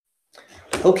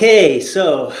Okay,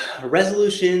 so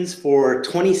resolutions for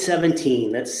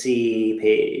 2017. Let's see,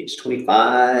 page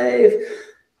 25,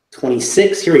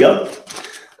 26. Here we go.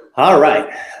 All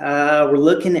right. We're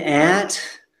looking at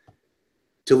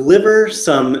deliver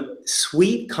some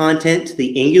sweet content to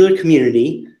the Angular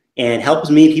community and help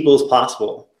as many people as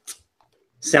possible.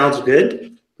 Sounds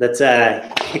good? Let's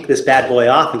kick this bad boy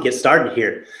off and get started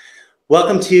here.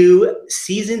 Welcome to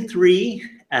Season 3,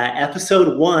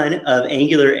 Episode 1 of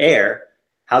Angular Air.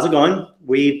 How's it going?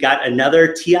 We've got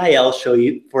another TIL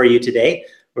for you today.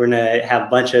 We're going to have a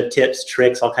bunch of tips,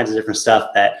 tricks, all kinds of different stuff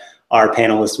that our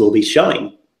panelists will be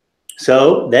showing.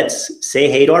 So let's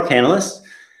say hey to our panelists,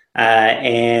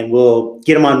 and we'll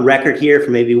get them on record here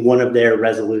for maybe one of their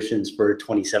resolutions for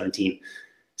 2017.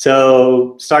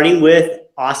 So starting with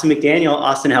Austin McDaniel.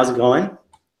 Austin, how's it going?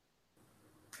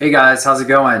 Hey guys, how's it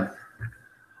going?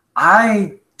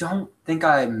 I don't think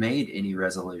I made any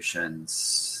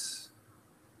resolutions.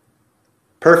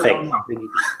 Perfect.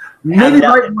 Maybe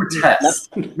write more tests.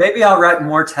 Maybe I'll write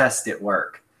more tests at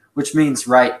work, which means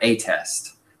write a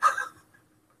test.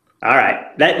 All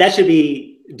right. That should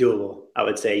be doable, I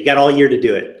would say. You got all year to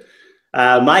do it.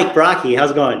 Mike Brocky,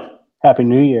 how's it going? Happy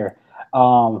New Year.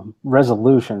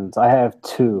 Resolutions. I have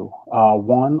two.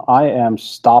 One, I am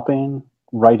stopping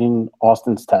writing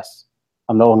Austin's tests.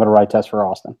 I'm no longer going to write tests for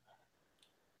Austin.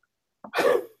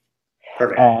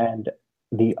 Perfect. And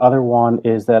the other one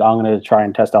is that I'm going to try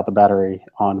and test out the battery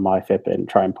on my Fitbit and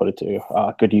try and put it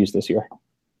to good use this year.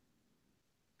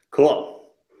 Cool.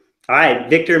 All right.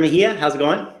 Victor Mejia, how's it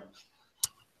going?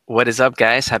 What is up,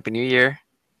 guys? Happy New Year.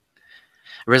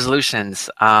 Resolutions.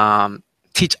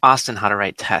 Teach Austin how to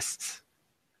write tests.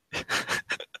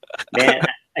 Man,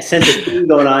 I sense a theme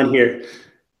going on here.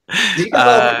 Did you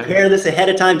guys all prepare this ahead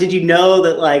of time? Did you know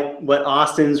that like what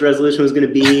Austin's resolution was going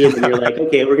to be? And then you're like,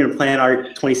 okay, we're going to plan our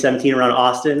 2017 around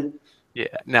Austin? Yeah,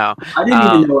 no. I didn't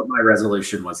even know what my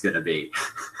resolution was going to be.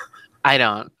 I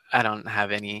don't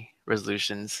have any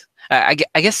resolutions. I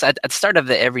guess at the start of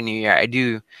every new year, I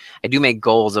do make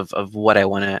goals of what I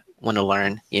want to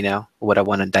learn, what I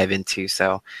want to dive into.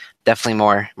 So definitely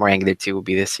more Angular 2 will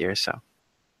be this year. So.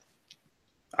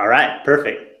 All right,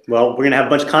 perfect. Well, we're going to have a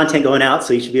bunch of content going out,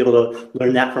 so you should be able to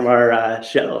learn that from our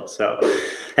show. So,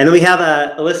 and then we have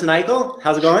Alyssa Nichol.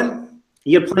 How's it going?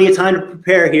 You have plenty of time to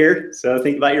prepare here, so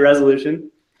think about your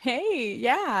resolution. Hey,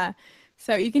 yeah.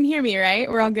 So you can hear me, right?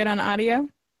 We're all good on audio?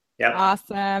 Yeah.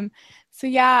 Awesome. So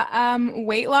yeah,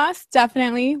 weight loss,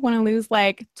 definitely want to lose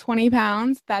like 20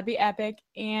 pounds. That'd be epic.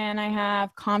 And I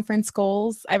have conference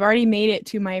goals. I've already made it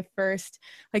to my first,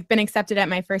 been accepted at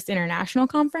my first international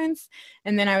conference.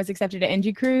 And then I was accepted at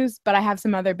NG Cruise, but I have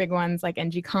some other big ones like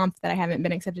NG Conf that I haven't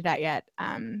been accepted at yet.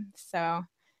 So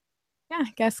yeah,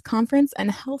 I guess conference and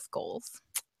health goals.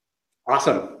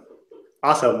 Awesome.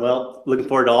 Well, looking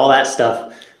forward to all that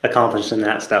stuff, accomplishing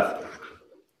that stuff.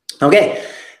 Okay.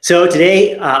 So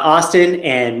today, Austin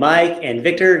and Mike and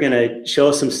Victor are going to show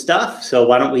us some stuff. So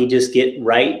why don't we just get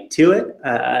right to it?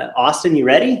 Austin, you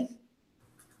ready?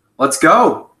 Let's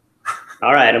go.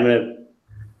 All right. I'm going to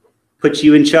put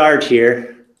you in charge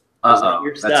here.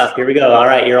 Your stuff. Here we go. All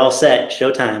right. You're all set.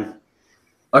 Showtime.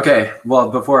 Okay.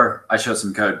 Well, before I show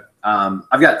some code,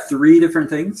 I've got 3 different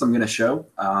things I'm going to show.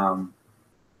 I'm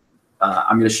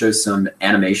going to show some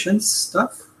animations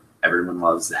stuff. Everyone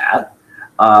loves that.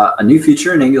 A new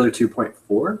feature in Angular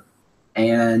 2.4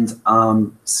 and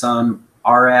some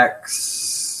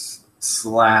RX /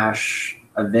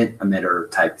 event emitter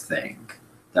type thing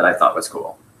that I thought was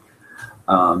cool.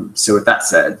 So with that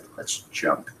said, let's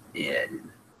jump in.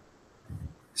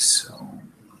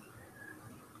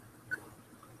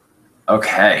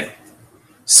 Okay.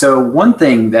 So one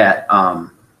thing that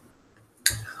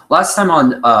last time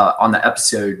on the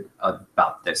episode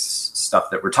about this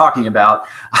stuff that we're talking about,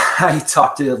 I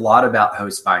talked a lot about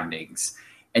host bindings,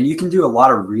 and you can do a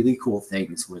lot of really cool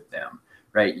things with them,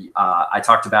 right? I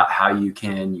talked about how you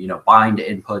can, bind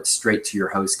inputs straight to your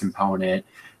host component,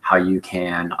 how you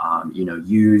can,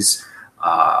 use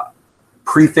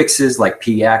prefixes like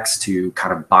PX to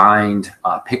kind of bind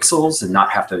pixels and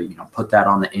not have to, put that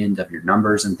on the end of your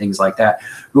numbers and things like that.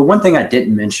 But one thing I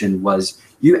didn't mention was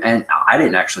and I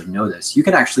didn't actually know this, you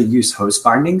can actually use host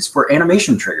bindings for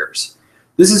animation triggers.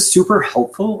 This is super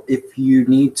helpful if you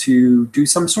need to do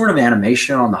some sort of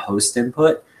animation on the host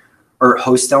input or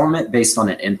host element based on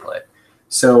an input.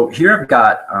 So here I've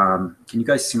got, can you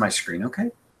guys see my screen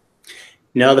okay?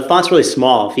 No, the font's really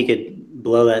small. If you could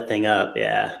blow that thing up,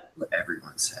 yeah. What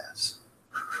everyone says.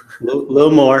 A little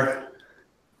more.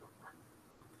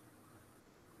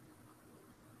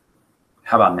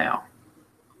 How about now?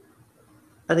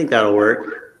 I think that'll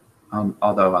work.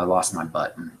 Although I lost my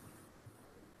button.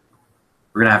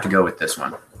 We're gonna have to go with this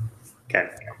one. Okay.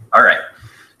 All right.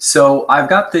 So I've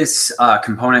got this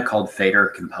component called fader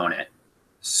component.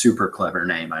 Super clever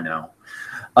name, I know.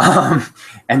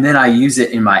 And then I use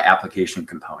it in my application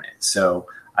component. So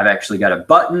I've actually got a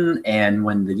button, and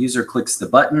when the user clicks the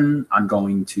button, I'm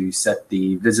going to set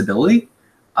the visibility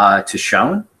to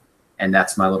shown. And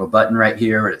that's my little button right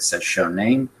here where it says show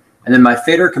name. And then my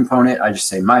fader component, I just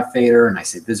say my fader, and I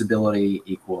say visibility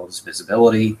equals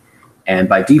visibility. And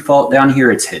by default down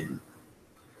here, it's hidden.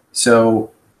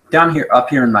 So down here, up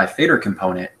here in my fader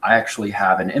component, I actually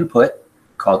have an input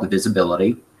called the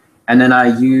visibility. And then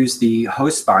I use the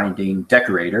host binding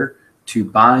decorator to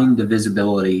bind the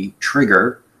visibility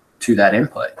trigger to that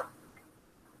input.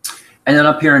 And then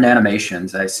up here in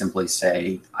animations, I simply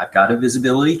say, I've got a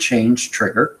visibility change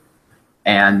trigger.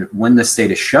 And when the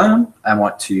state is shown, I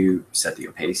want to set the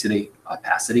opacity.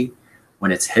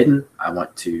 When it's hidden, I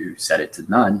want to set it to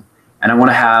none. And I want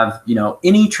to have,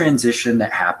 any transition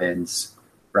that happens,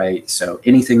 right? So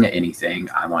anything to anything,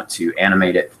 I want to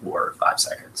animate it for 5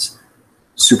 seconds.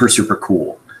 Super, super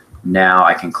cool. Now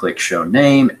I can click show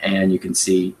name, and you can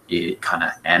see it kind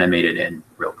of animated in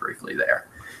real briefly there.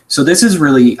 So this is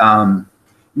really,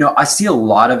 I see a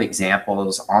lot of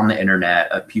examples on the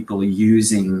internet of people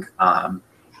using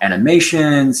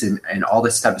animations and all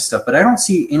this type of stuff, but I don't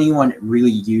see anyone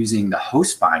really using the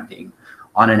host binding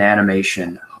on an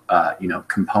animation,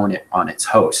 component on its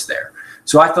host there.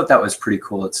 So I thought that was pretty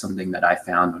cool. It's something that I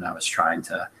found when I was trying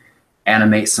to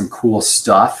animate some cool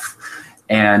stuff,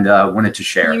 and wanted to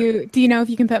share. Do you know if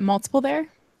you can put multiple there?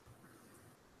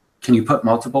 Can you put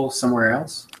multiple somewhere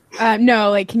else?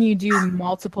 No, can you do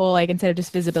multiple, instead of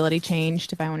just visibility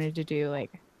changed, if I wanted to do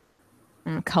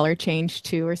color change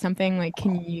too or something,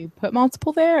 can you put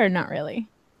multiple there or not really?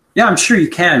 Yeah, I'm sure you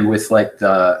can with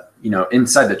the,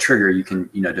 inside the trigger, you can,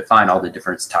 define all the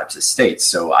different types of states.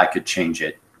 So I could change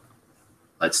it.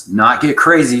 Let's not get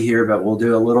crazy here, but we'll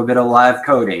do a little bit of live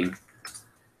coding.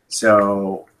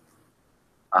 So,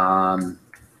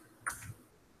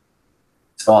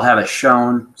 so I'll have a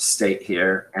shown state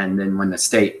here, and then when the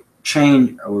state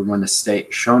shown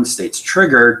state's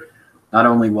triggered, not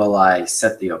only will I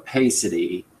set the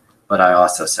opacity, but I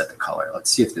also set the color. Let's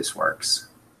see if this works.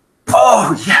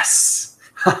 Oh, yes.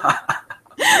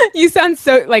 You sound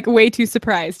so way too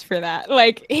surprised for that.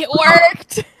 It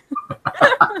worked.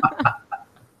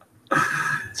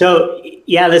 So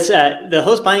yeah, this the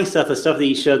host binding stuff, the stuff that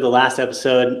you showed the last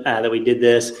episode that we did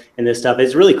this and this stuff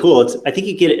is really cool. I think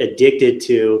you get addicted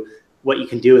to what you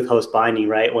can do with host binding,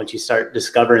 right? Once you start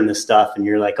discovering this stuff, and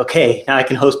you're like, okay, now I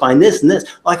can host bind this and this.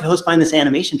 Oh, I can host bind this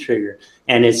animation trigger,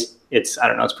 and it's I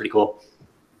don't know, it's pretty cool.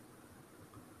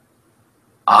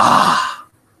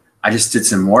 I just did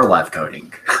some more live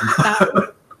coding. That was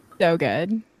so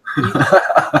good.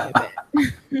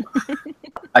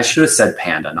 I should have said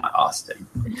Panda, not Austin.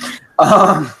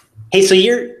 Hey, so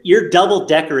you're double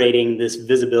decorating this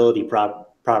visibility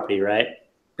property, right?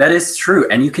 That is true,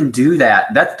 and you can do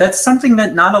that. That's something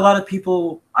that not a lot of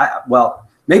people.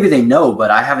 Maybe they know, but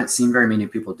I haven't seen very many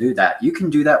people do that. You can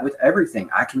do that with everything.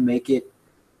 I can make it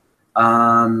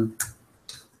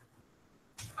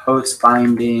host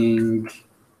binding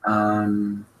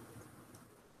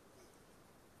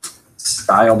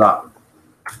style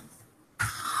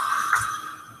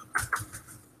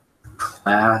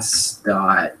class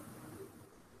dot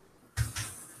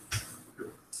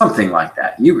something like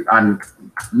that. I'm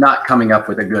not coming up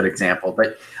with a good example,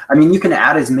 but I mean, you can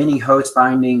add as many host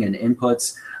binding and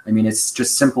inputs. I mean, it's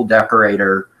just simple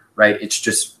decorator, right? It's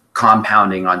just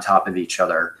compounding on top of each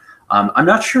other. I'm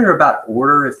not sure about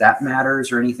order, if that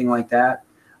matters or anything like that.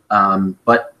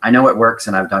 But I know it works,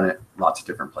 and I've done it lots of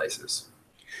different places.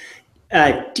 Do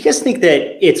you guys think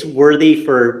that it's worthy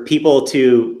for people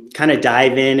to kind of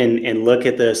dive in and look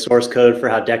at the source code for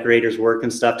how decorators work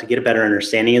and stuff to get a better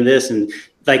understanding of this? And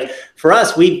for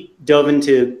us, we dove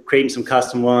into creating some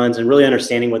custom ones and really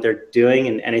understanding what they're doing.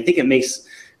 And I think it makes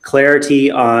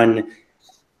clarity on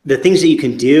the things that you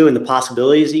can do and the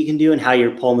possibilities that you can do and how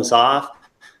you're pulling this off.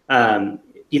 Do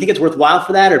you think it's worthwhile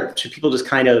for that, or should people just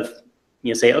kind of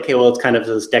say, okay, well, it's kind of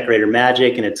this decorator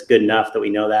magic and it's good enough that we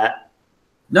know that?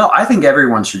 No, I think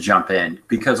everyone should jump in,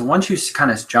 because once you kind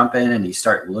of jump in and you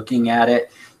start looking at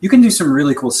it, you can do some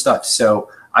really cool stuff. So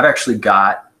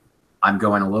I'm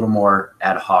going a little more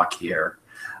ad hoc here.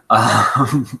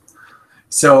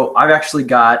 So I've actually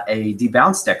got a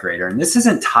debounce decorator, and this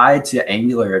isn't tied to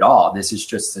Angular at all. This is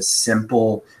just a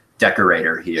simple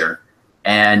decorator here.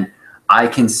 And I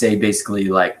can say basically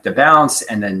debounce,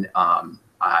 and then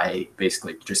I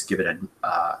basically just give it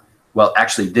a well,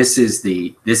 actually, this is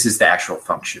the actual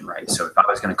function, right? So if I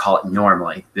was going to call it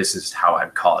normally, this is how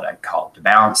I'd call it. I'd call it to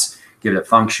bounce, give it a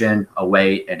function, a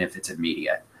wait, and if it's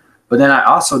immediate. But then I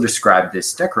also describe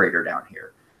this decorator down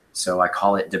here. So I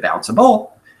call it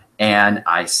debounceable, and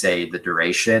I say the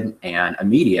duration and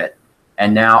immediate.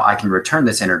 And now I can return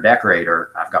this inner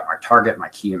decorator. I've got my target, my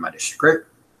key, and my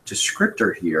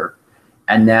descriptor here.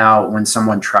 And now when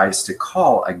someone tries to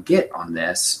call a get on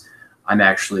this, I'm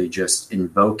actually just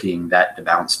invoking that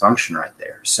debounce function right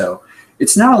there. So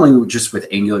it's not only just with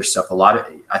Angular stuff.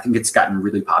 I think it's gotten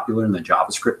really popular in the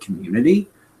JavaScript community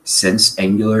since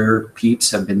Angular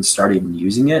peeps have been starting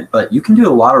using it, but you can do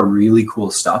a lot of really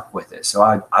cool stuff with it. So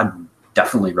I'd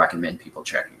definitely recommend people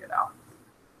checking it out.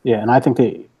 Yeah, and I think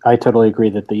I totally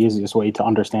agree that the easiest way to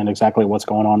understand exactly what's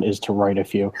going on is to write a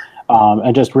few,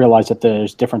 and just realize that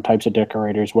there's different types of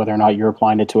decorators, whether or not you're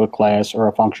applying it to a class or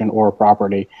a function or a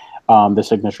property. The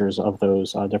signatures of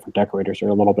those different decorators are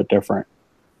a little bit different.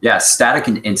 Yeah, static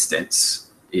and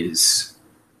instance is,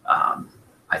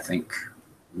 I think,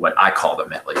 what I call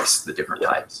them, at least, the different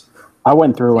types. I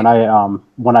went through and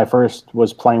when I first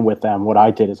was playing with them, what I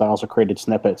did is I also created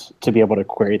snippets to be able to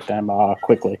create them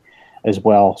quickly as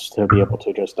well, to be able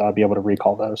to just be able to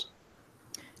recall those.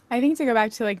 I think to go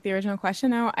back to like the original question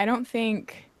though, I don't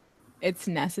think it's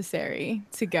necessary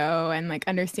to go and like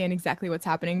understand exactly what's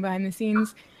happening behind the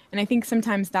scenes. And I think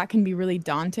sometimes that can be really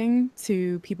daunting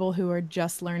to people who are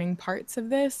just learning parts of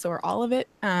this or all of it,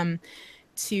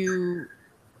 to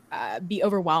be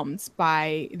overwhelmed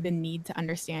by the need to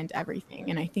understand everything.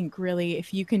 And I think really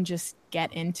if you can just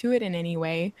get into it in any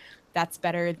way, that's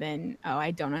better than, oh,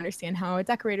 I don't understand how a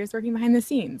decorator is working behind the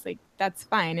scenes. Like, that's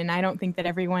fine. And I don't think that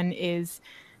everyone is,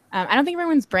 I don't think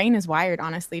everyone's brain is wired,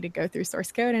 honestly, to go through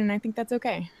source code. And I think that's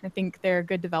okay. I think there are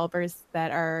good developers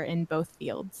that are in both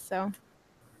fields. So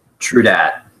True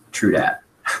dat.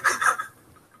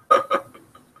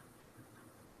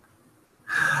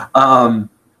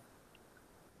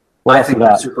 I think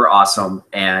that's super awesome.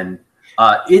 And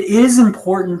it is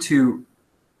important to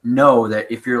know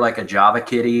that if you're like a Java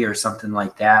kiddie or something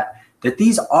like that, that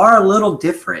these are a little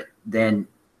different than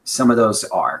some of those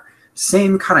are.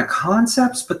 Same kind of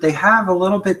concepts, but they have a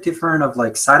little bit different of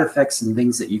like side effects and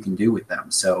things that you can do with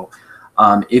them. So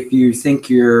if you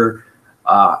think you're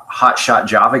a hotshot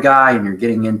Java guy and you're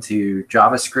getting into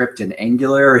JavaScript and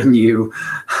Angular and you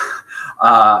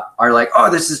are like,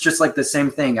 oh, this is just like the same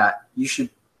thing, you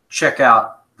should check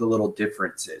out the little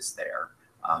differences there.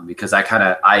 Because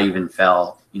I even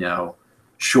fell,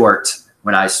 short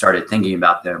when I started thinking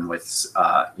about them with,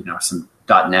 some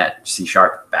 .NET C#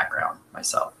 background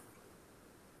myself.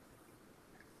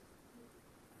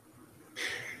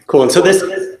 Cool. And so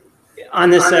on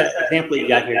this example you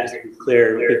got here, just to be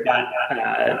clear, we've got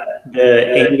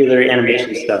the Angular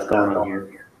animation stuff going on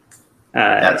here.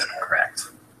 That's correct.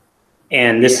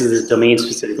 And this is a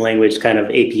domain-specific language kind of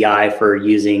API for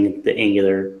using the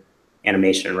Angular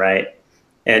animation, right?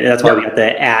 And that's why we got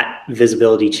the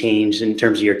 @visibility change in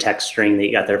terms of your text string that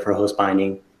you got there for host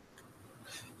binding.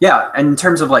 Yeah, and in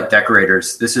terms of like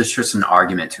decorators, this is just an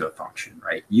argument to a function,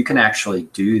 right? You can actually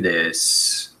do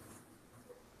this.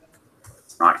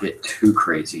 Let's not get too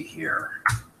crazy here.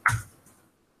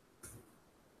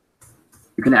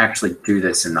 You can actually do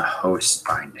this in the host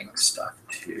binding stuff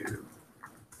too.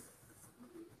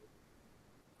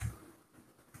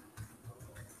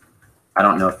 I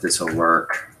don't know if this will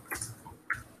work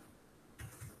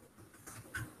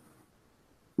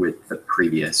with the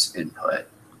previous input.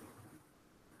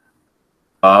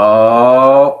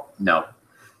 Oh, no.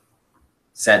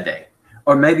 Sad day.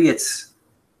 Or maybe it's,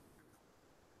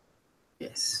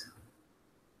 yes.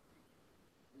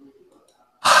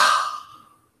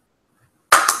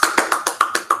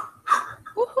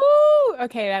 woohoo!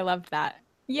 Okay, I loved that.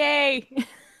 Yay!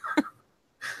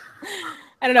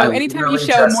 I don't know. Anytime you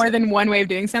show more than one way of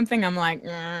doing something, I'm like,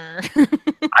 I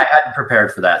hadn't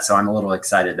prepared for that, so I'm a little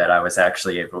excited that I was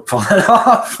actually able to pull it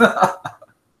off.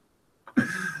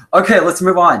 Okay, let's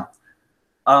move on.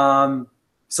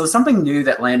 So something new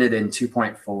that landed in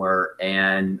 2.4,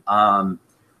 and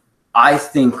I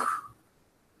think,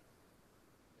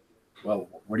 well,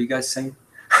 what are you guys saying?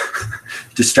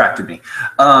 Distracted me.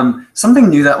 Something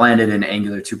new that landed in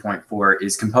Angular 2.4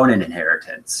 is component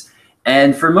inheritance.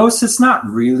 And for most, it's not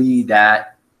really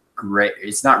that great.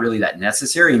 It's not really that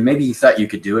necessary. And maybe you thought you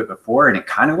could do it before and it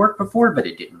kind of worked before, but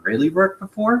it didn't really work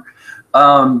before.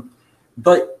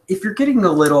 But if you're getting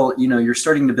a little, you're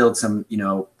starting to build some,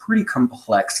 pretty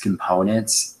complex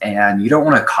components and you don't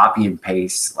want to copy and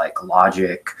paste like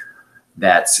logic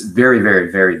that's very,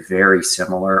 very, very, very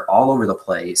similar all over the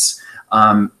place.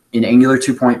 In Angular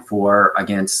 2.4,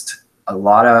 against a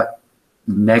lot of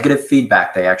negative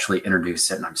feedback, they actually introduced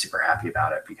it, and I'm super happy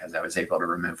about it because I was able to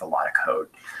remove a lot of code.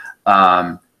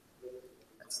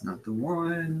 That's not the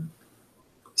one.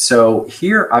 So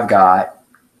here I've got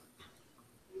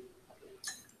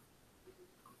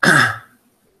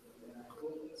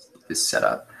this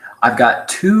setup. I've got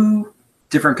two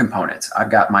different components. I've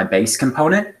got my base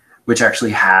component, which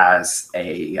actually has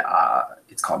a,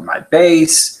 it's called my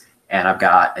base. And I've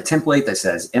got a template that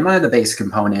says, am I the base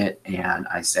component? And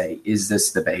I say, is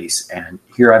this the base? And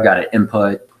here I've got an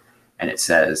input and it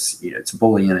says, it's a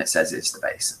Boolean. It says, is the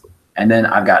base. And then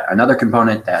I've got another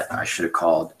component that I should have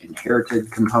called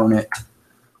inherited component.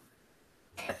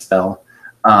 Spell.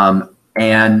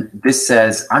 And this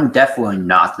says, I'm definitely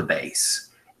not the base.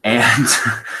 And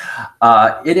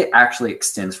it actually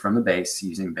extends from the base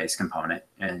using base component.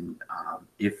 And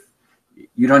if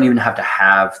you don't even have to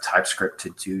have TypeScript to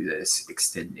do this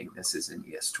extending, this is in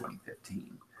ES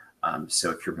 2015. So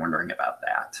if you're wondering about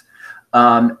that.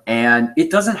 And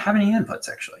it doesn't have any inputs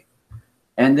actually.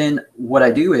 And then what I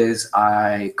do is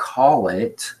I call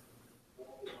it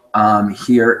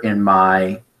here in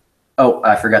my, oh,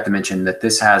 I forgot to mention that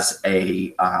this has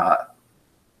a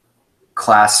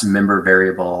class member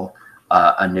variable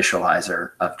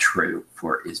initializer of true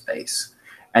for isBase.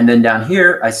 And then down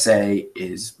here, I say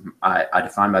I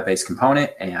define my base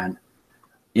component and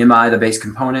am I the base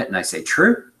component? And I say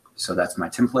true. So that's my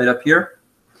template up here.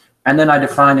 And then I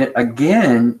define it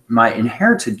again, my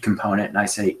inherited component, and I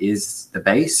say is the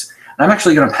base. And I'm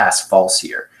actually going to pass false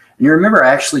here. And you remember,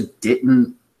 I actually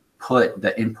didn't put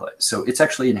the input. So it's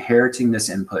actually inheriting this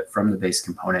input from the base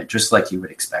component, just like you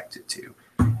would expect it to.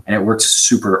 And it works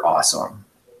super awesome.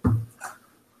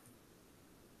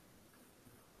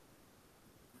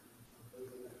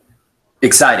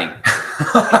 Exciting.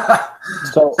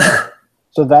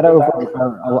 So that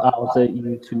allows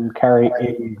you to carry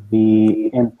in the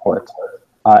input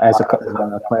as a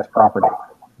class property.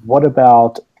 What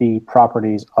about the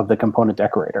properties of the component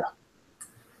decorator?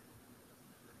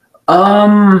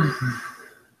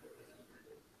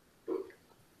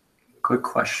 Good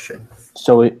question.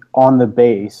 So on the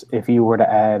base, if you were to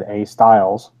add a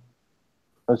styles,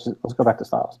 let's go back to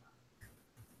styles.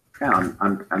 Yeah,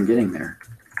 I'm getting there.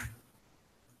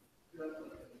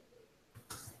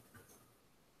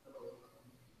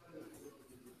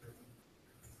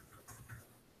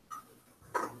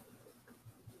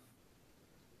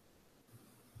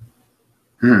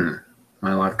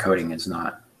 My live coding is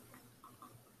not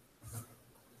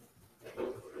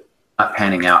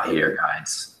panning out here,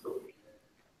 guys.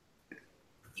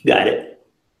 You got it.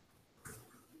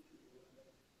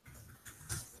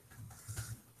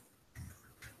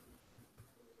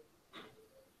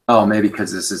 Oh, maybe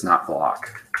because this is not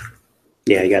block.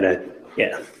 Yeah, you gotta,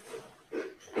 yeah.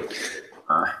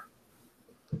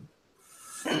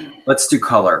 Let's do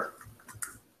color.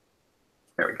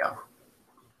 There we go.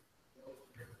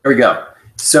 There we go.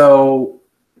 So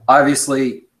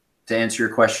obviously, to answer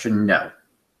your question, no.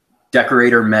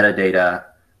 Decorator metadata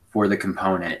for the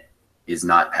component is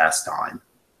not passed on,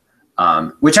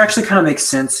 which actually kind of makes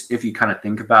sense if you kind of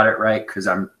think about it, right? Because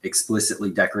I'm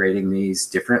explicitly decorating these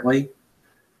differently.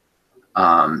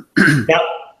 Now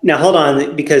hold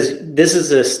on, because this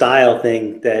is a style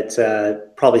thing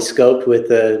that probably scoped with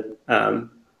the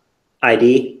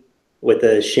ID, with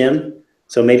the shim.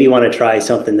 So maybe you want to try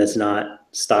something that's not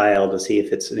style to see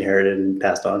if it's inherited and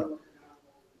passed on.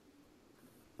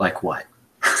 Like what?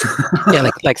 Yeah,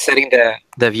 like setting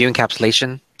the view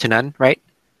encapsulation to none, right?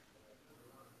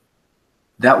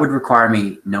 That would require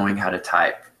me knowing how to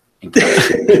type.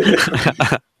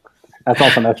 That's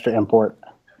also an extra import.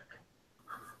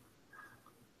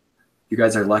 You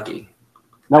guys are lucky.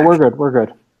 No, we're good. We're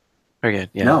good. We're good.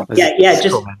 Yeah. No. Yeah, just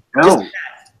cool, man.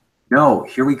 No,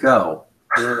 here we go.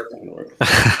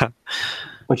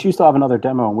 But you still have another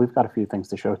demo, and we've got a few things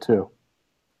to show too.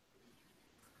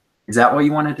 Is that what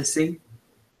you wanted to see?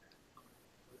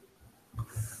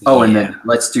 Oh, and then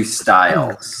let's do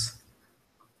styles.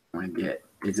 I want to get,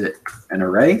 is it an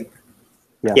array?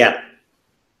 Yeah.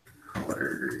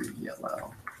 Color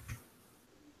yellow.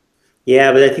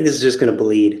 Yeah, but I think this is just going to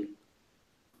bleed.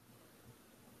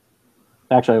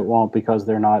 Actually, it won't because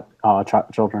they're not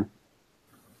children.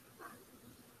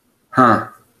 Huh.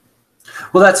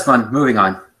 Well, that's fun. Moving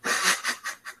on.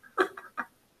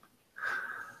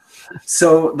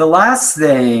 So the last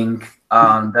thing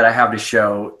that I have to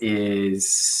show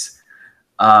is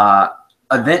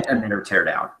event emitter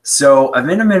teardown. So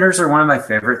event emitters are one of my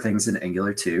favorite things in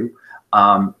Angular 2.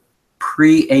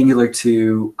 Pre-Angular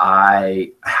 2,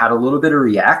 I had a little bit of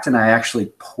React, and I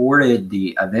actually ported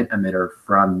the event emitter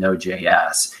from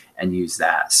Node.js and used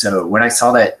that. So when I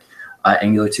saw that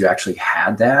Angular 2 actually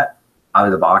had that out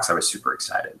of the box. I was super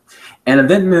excited. And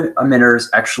event emitters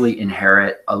actually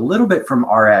inherit a little bit from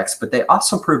RX, but they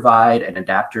also provide an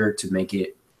adapter to make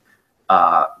it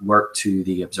work to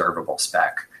the observable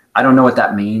spec. I don't know what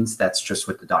that means. That's just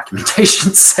what the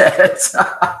documentation says.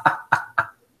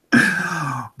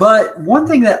 But one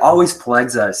thing that always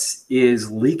plagues us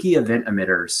is leaky event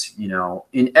emitters, you know,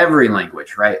 in every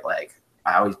language, right? Like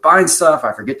I always bind stuff,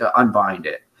 I forget to unbind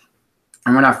it.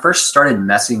 And when I first started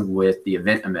messing with the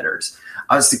event emitters,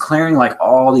 I was declaring like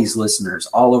all these listeners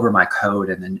all over my code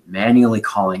and then manually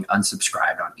calling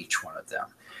unsubscribed on each one of them.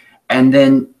 And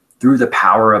then through the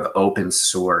power of open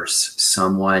source,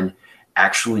 someone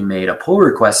actually made a pull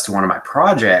request to one of my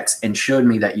projects and showed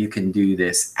me that you can do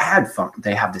this add function.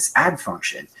 They have this add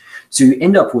function. So you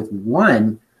end up with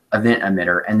one event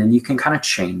emitter and then you can kind of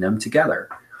chain them together.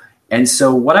 And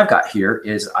so what I've got here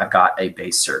is I've got a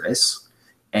base service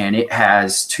and it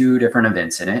has two different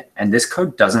events in it. And this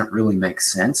code doesn't really make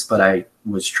sense, but I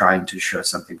was trying to show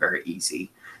something very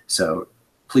easy. So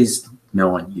please, no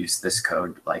one use this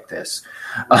code like this.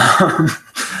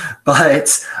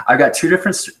 But I've got two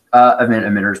different event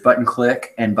emitters, button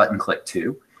click and button click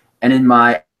 2. And in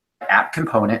my app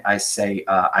component, I say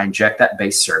I inject that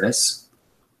base service.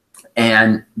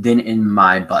 And then in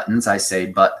my buttons, I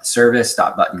say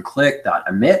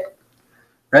service.buttonClick.emit,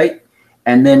 right?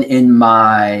 And then in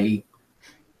my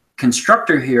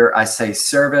constructor here, I say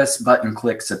service button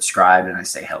click subscribe, and I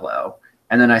say hello.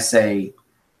 And then I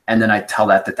tell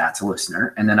that that's a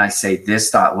listener. And then I say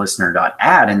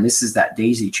this.listener.add, and this is that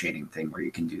daisy chaining thing where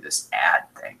you can do this add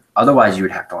thing. Otherwise, you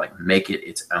would have to like make it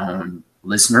its own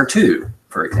listener too,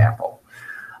 for example.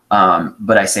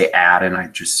 But I say add, and I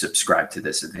just subscribe to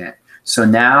this event. So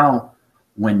now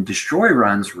when destroy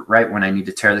runs, right when I need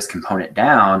to tear this component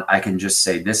down, I can just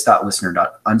say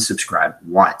this.listener.unsubscribe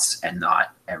once and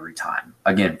not every time.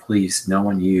 Again, please, no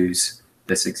one use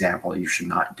this example. You should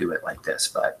not do it like this,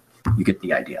 but you get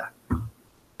the idea.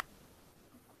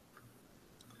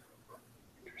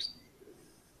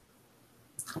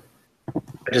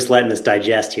 Just letting this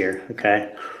digest here,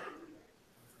 okay?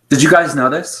 Did you guys know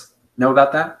this? Know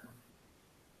about that?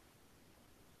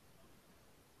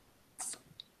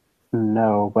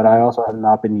 No, but I also have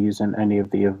not been using any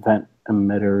of the event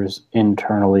emitters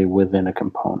internally within a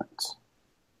component.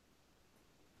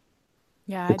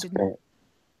 Yeah, I didn't.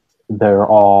 They're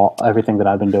everything that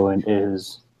I've been doing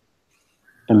is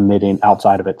emitting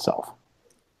outside of itself.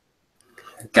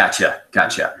 Gotcha.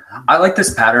 I like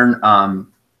this pattern.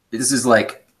 This is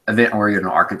like event-oriented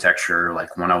architecture,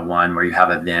 like 101, where you have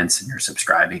events and you're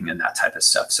subscribing and that type of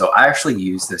stuff. So I actually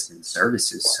use this in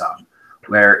services some,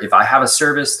 where if I have a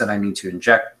service that I need to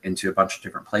inject into a bunch of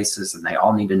different places and they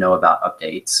all need to know about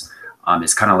updates,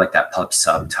 it's kind of like that pub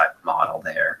sub type model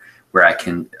there, where I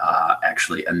can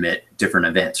actually emit different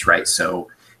events, right? So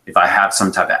if I have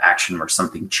some type of action where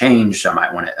something changed, I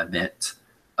might want to emit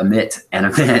an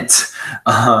event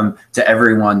to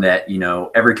everyone that, you know,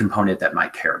 every component that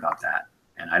might care about that.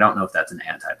 And I don't know if that's an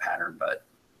anti-pattern, but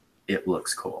it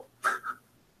looks cool.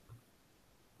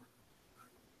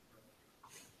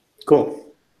 Cool.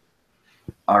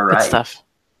 All right. Good stuff.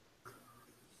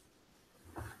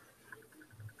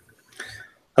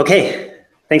 Okay.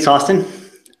 Thanks, Austin.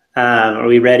 Are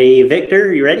we ready? Victor,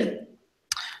 are you ready?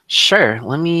 Sure.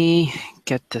 Let me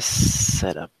get this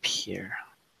set up here.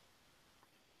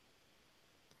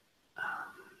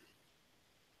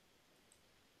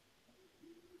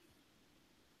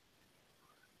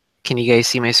 Can you guys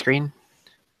see my screen?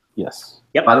 Yes.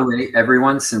 Yep. By the way,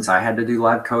 everyone, since I had to do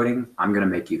live coding, I'm going to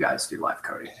make you guys do live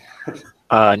coding.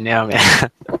 No,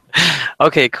 man.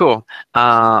 Okay, cool.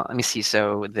 Let me see.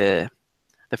 So the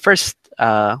first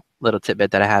little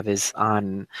tidbit that I have is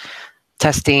on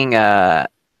testing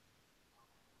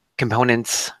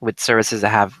components with services that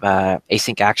have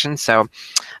async action. So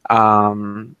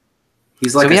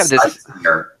he's like we have this.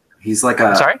 He's like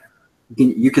I'm sorry?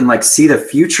 You can like see the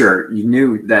future. You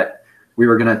knew that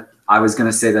I was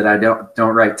gonna say that I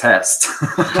don't write tests.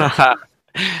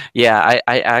 Yeah,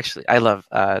 I actually love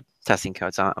testing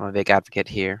code. So I'm a big advocate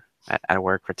here at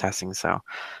work for testing. So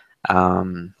we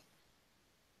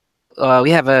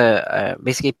have a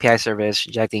basic API service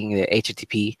injecting the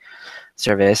HTTP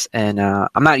service, and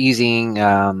I'm not using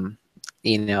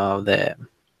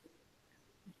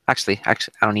Actually, I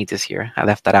don't need this here. I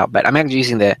left that out. But I'm actually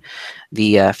using the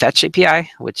fetch API,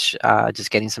 which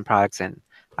just getting some products, and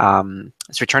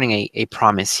it's returning a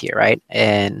promise here, right?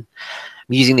 And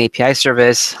I'm using the API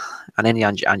service on any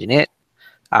on init.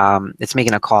 It's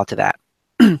making a call to that.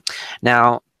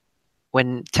 Now,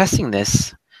 when testing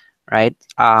this, right,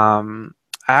 I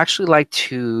actually like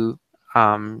to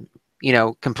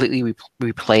completely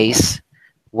replace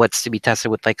what's to be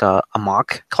tested with like a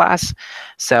mock class.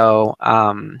 So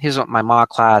here's what my mock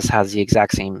class has: the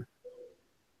exact same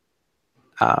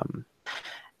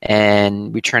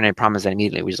and return a promise that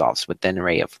immediately resolves with an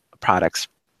array of products.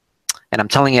 And I'm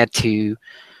telling it to,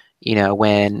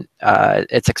 when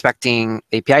it's expecting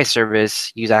API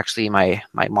service, use actually my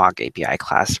mock API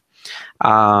class.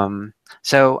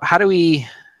 So how do we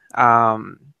how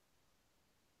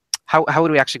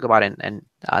would we actually go about and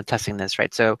testing this,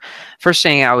 right? So first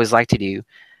thing I always like to do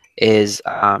is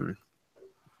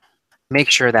make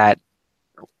sure that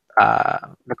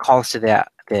the calls to the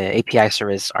API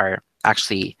service are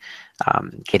actually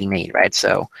getting made, right?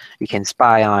 So you can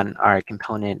spy on our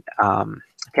component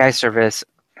API service.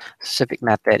 Specific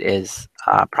method is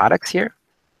products here.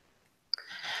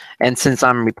 And since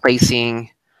I'm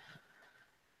replacing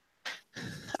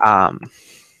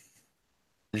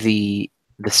the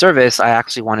service, I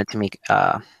actually wanted to make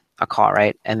a call,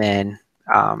 right? And then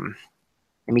let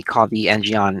me call the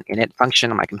ng on init function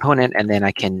on my component, and then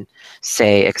I can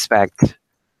say expect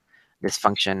this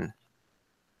function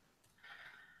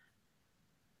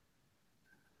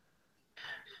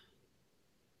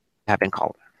have been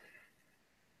called.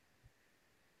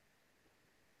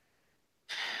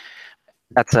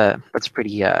 That's a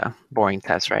pretty boring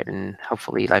test, right? And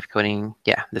hopefully live coding,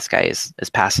 yeah, this guy is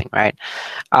passing, right?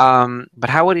 But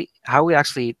how would we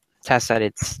actually test that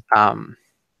it's the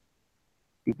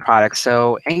product?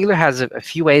 So Angular has a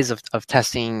few ways of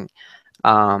testing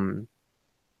async,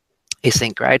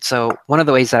 right? So one of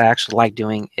the ways that I actually like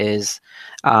doing is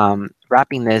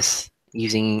wrapping this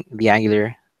using the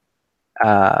Angular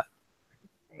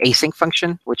async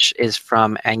function, which is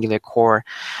from Angular core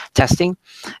testing.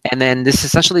 And then this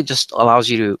essentially just allows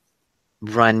you to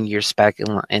run your spec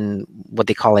in what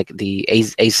they call like the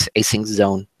async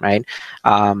zone, right?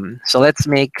 So let's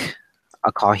make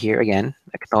a call here again,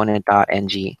 a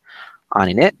component.ng on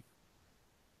init.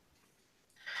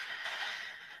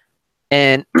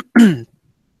 And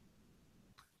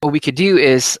what we could do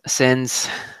is, since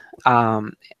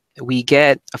we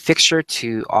get a fixture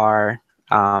to our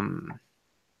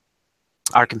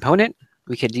component,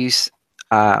 we could use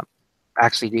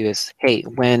actually do is, hey,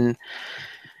 when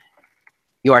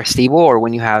you are stable, or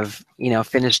when you have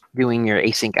finished doing your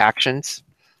async actions,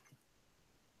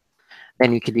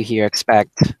 then you could do here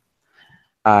expect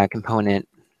component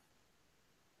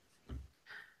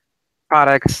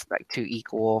products like to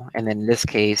equal, and then in this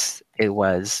case it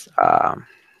was the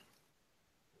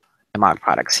mock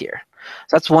products here.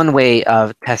 So that's one way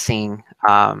of testing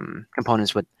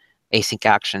components with async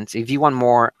actions. If you want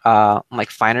more like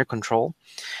finer control,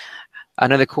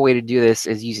 another cool way to do this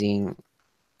is using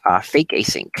fake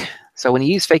async. So when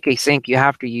you use fake async, you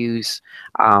have to use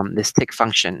this tick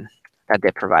function that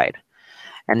they provide.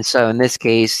 And so in this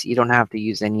case, you don't have to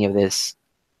use any of this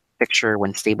fixture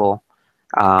when stable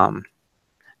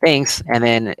things, and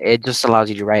then it just allows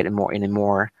you to write in a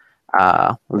more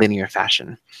linear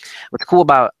fashion. What's cool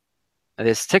about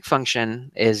this tick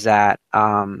function is that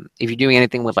if you're doing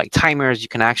anything with like timers, you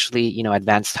can actually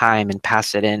advance time and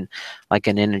pass it in like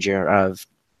an integer of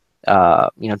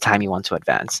time you want to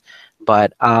advance.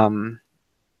 But some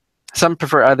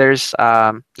prefer others.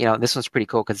 This one's pretty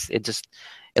cool because it's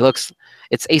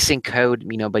async code,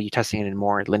 but you're testing it in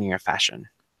more linear fashion.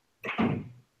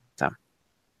 So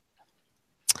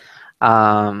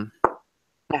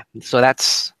yeah, so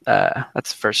that's the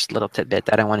first little tidbit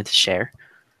that I wanted to share.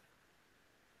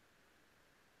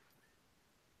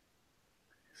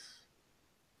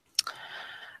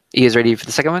 You guys ready for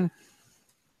the second one?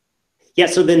 Yeah.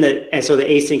 So then the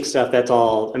async stuff, that's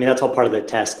all part of the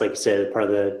test, like you said, part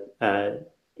of the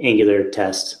Angular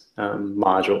test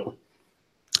module.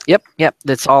 Yep.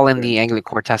 That's all in the Angular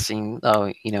core testing.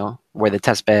 Where the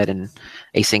test bed and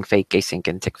async, fake async,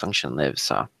 and tick function lives.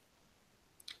 So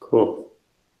cool.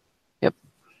 Yep.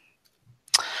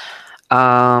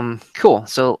 Cool.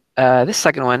 So this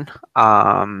second one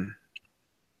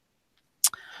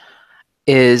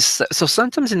is, so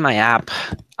sometimes in my app,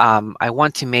 I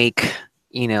want to make,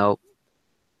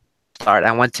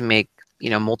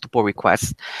 multiple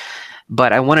requests,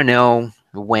 but I want to know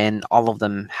when all of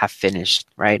them have finished,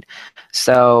 right?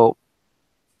 So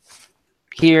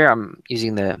here I'm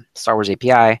using the Star Wars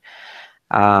API.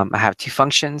 I have two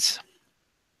functions,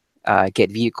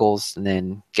 get vehicles and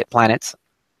then get planets.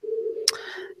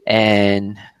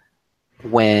 And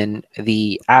when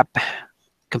the app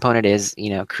component is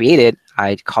created,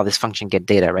 I call this function get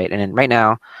data, right? And then right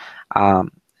now, as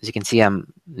you can see,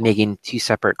 I'm making two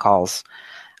separate calls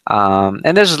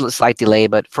And there's a slight delay,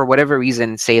 but for whatever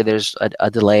reason, say there's a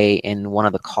delay in one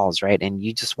of the calls, right? And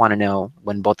you just want to know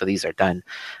when both of these are done.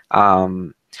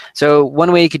 So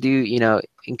one way you could do,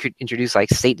 introduce like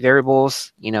state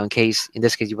variables, in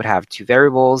this case, you would have two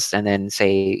variables, and then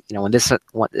say, when this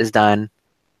one is done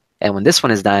and when this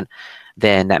one is done,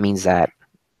 then that means that,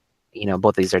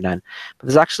 both of these are done. But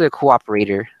there's actually a cool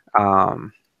operator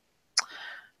called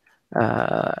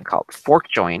fork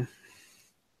join.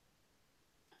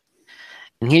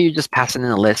 And here you're just passing in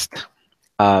a list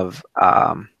of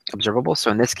observables.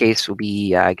 So in this case, will be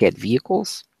get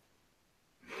vehicles,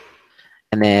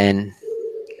 and then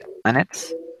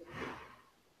planets.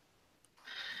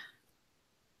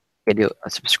 We do a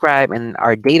subscribe, and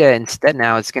our data instead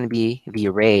now is going to be the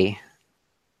array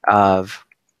of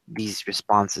these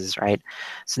responses, right?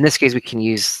 So in this case, we can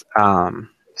use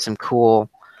some cool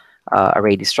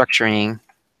array destructuring,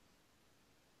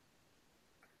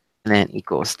 and then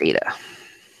equals data.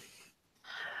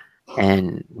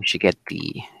 And we should get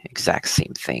the exact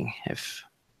same thing if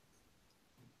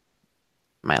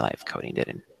my live coding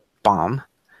didn't bomb.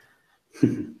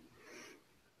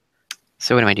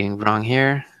 So what am I doing wrong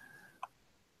here?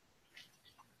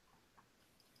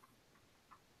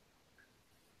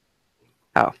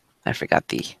 Oh, I forgot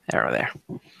the arrow there.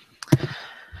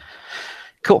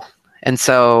 Cool. And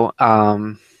so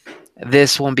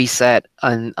this won't be set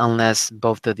unless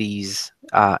both of these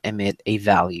emit a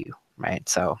value, right?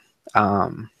 So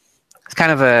it's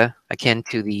kind of akin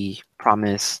to the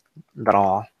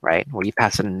promise.all, right? Where you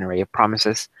pass in an array of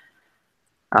promises.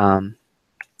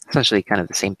 Essentially kind of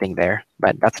the same thing there,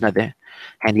 but that's another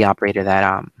handy operator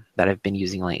that I've been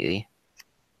using lately.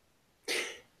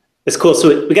 It's cool.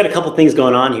 So we got a couple things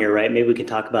going on here, right? Maybe we can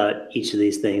talk about each of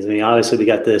these things. I mean, obviously we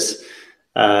got this,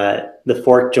 the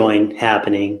fork join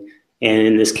happening. And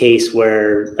in this case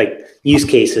where like use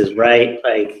cases, right?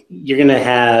 Like you're going to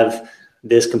have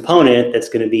this component that's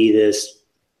going to be this,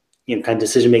 kind of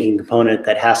decision-making component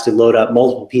that has to load up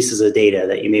multiple pieces of data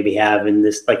that you maybe have in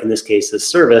this, like in this case, this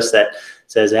service that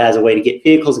says it has a way to get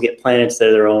vehicles, to get planets,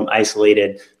 they're their own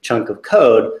isolated chunk of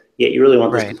code, yet you really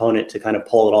want this component to kind of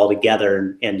pull it all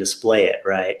together and display it,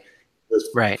 right?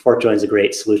 Right. Fork join is a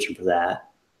great solution for that.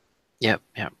 Yep.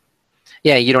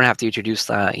 Yeah, you don't have to introduce,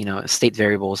 state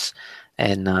variables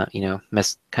and,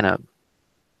 kind of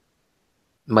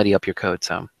muddy up your code,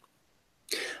 so.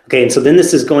 Okay, and so then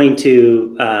this is going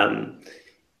to,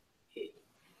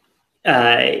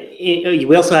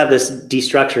 we also have this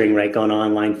destructuring, right, going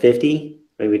on line 50.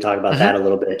 Maybe we talk about that a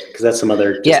little bit, because that's some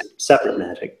other separate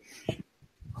magic.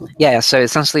 Yeah, so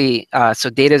essentially, so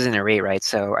data is an array, right?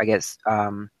 So I guess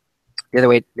the other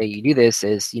way that you do this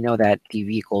is, that the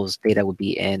vehicles data would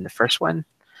be in the first one,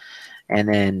 and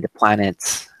then the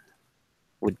planets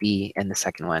would be in the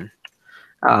second one.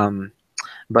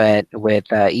 But with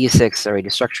ES6 array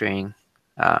destructuring,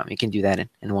 you can do that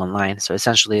in one line. So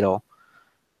essentially it'll,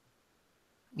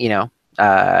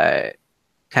 kind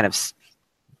of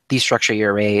destructure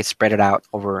your array, spread it out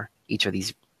over each of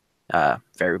these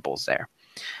variables there.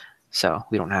 So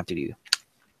we don't have to do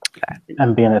that.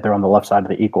 And being that they're on the left side of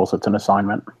the equals, it's an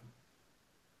assignment.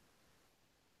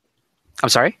 I'm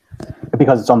sorry?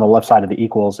 Because it's on the left side of the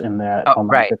equals in that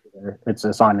right. It's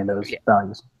assigning those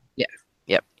values. Yeah.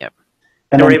 Yep.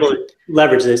 And we're able to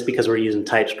leverage this because we're using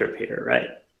TypeScript here, right?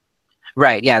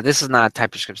 Right. Yeah. This is not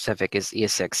TypeScript specific. It's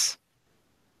ES6.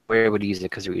 We're able to use it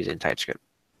because we're using TypeScript.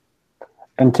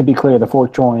 And to be clear, the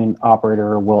fork join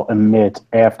operator will emit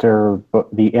after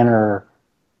the inner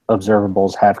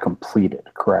observables have completed,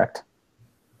 correct?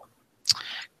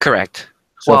 Correct.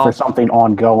 So for something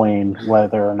ongoing,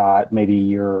 whether or not maybe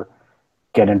you're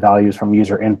getting values from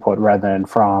user input rather than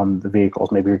from the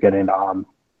vehicles, maybe you're getting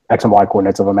X and Y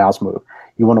coordinates of a mouse move.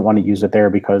 You wouldn't want to use it there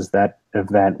because that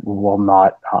event will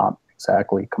not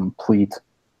exactly complete, at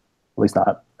least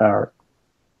not,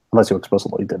 unless you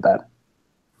explicitly did that.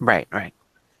 Right.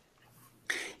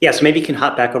 Yeah, so maybe you can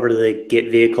hop back over to the get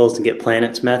vehicles and get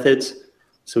planets methods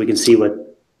so we can see what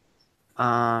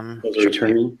those are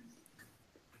returning.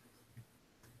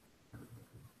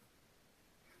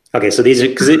 Okay, so these are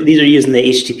using the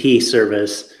HTTP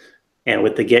service and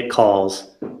with the get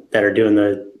calls that are doing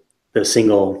the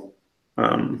single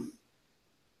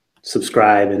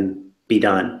subscribe and be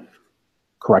done.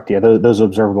 Correct. Yeah, those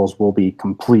observables will be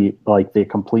complete. Like the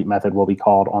complete method will be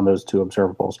called on those two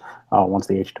observables once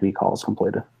the HTTP call is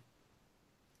completed.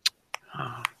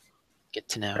 Good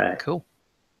to know. Right. Cool.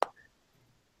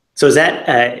 So is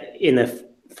that in the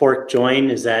fork join?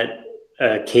 Is that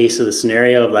a case of the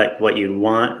scenario of like what you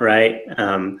want, right?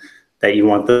 That you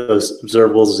want those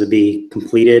observables to be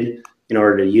completed in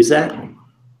order to use that?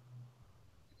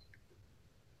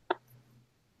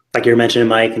 Like you're mentioning,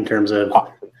 Mike, in terms of,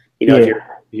 if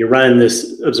you're running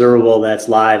this observable that's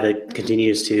live that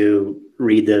continues to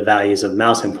read the values of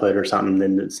mouse input or something,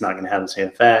 then it's not going to have the same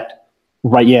effect.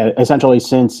 Right. Yeah. Essentially,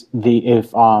 since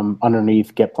if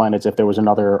underneath get planets, if there was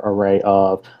another array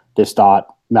of this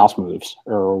dot mouse moves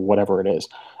or whatever it is,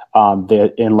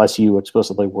 that unless you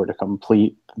explicitly were to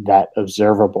complete that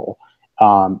observable,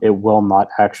 it will not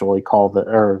actually call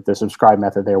the subscribe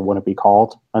method there wouldn't be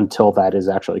called until that is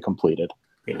actually completed.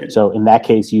 So in that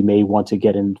case, you may want to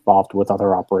get involved with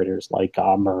other operators like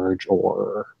merge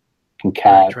or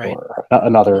concat or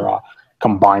another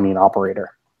combining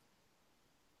operator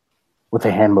with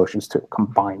the hand motions too.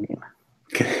 Combining.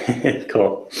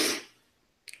 Cool.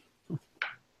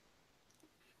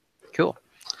 Cool.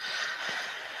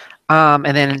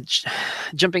 And then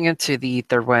jumping into the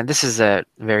third one, this is a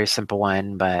very simple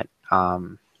one, but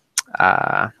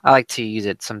I like to use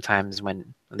it sometimes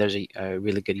when there's a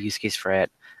really good use case for it.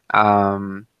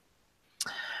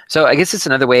 So I guess it's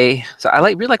another way. So I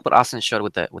really like what Austin showed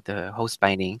with the host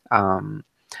binding.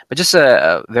 But just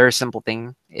a very simple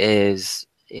thing is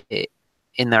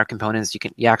in our components,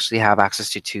 you actually have access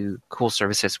to two cool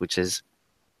services, which is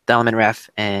the element ref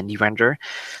and derender.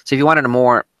 So if you wanted a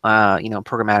more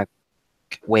programmatic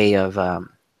way of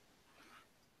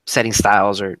setting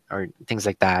styles or things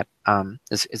like that,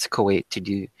 it's a cool way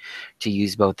to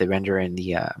use both the render and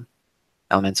the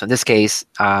element. So in this case,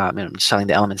 I'm just setting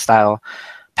the element style,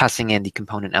 passing in the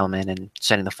component element, and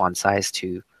setting the font size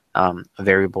to a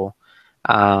variable.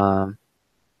 Why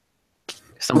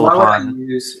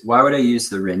would I use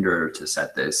the renderer to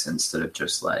set this instead of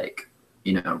just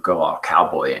go all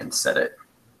cowboy and set it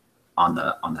on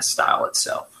the style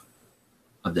itself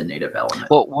of the native element?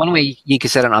 Well, one way you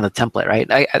could set it on the template, right?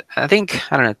 I think,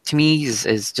 I don't know, to me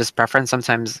is just preference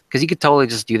sometimes, because you could totally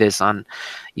just do this on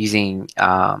using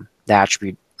the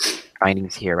attribute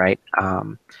bindings here, right?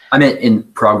 I meant in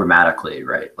programmatically,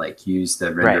 right? Like use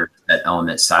the render that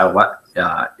element style. What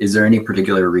is there any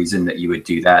particular reason that you would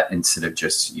do that instead of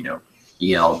just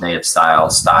EL native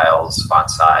styles, font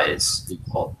size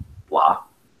equal blah?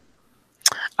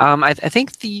 I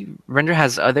think the render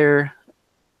has other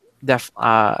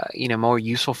more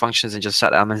useful functions than just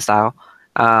set element style.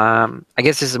 I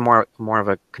guess this is more of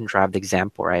a contrived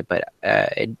example, right? But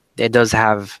it does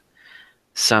have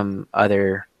some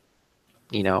other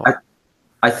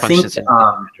I think,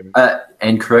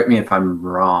 and correct me if I'm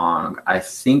wrong, I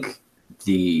think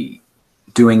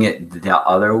doing it the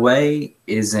other way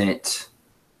isn't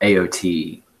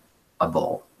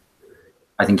AOT-able.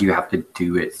 I think you have to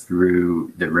do it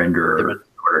through the renderer in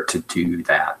order to do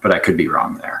that, but I could be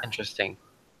wrong there. Interesting.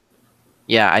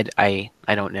 Yeah, I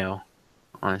don't know,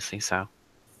 honestly, so.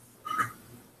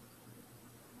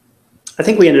 I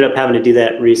think we ended up having to do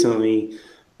that recently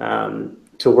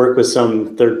to work with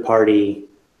some third-party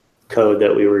code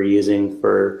that we were using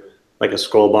for like a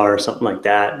scroll bar or something like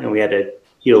that, and we had to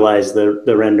utilize the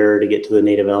renderer to get to the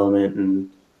native element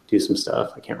and do some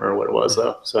stuff. I can't remember what it was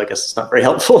though, so I guess it's not very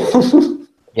helpful.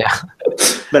 Yeah.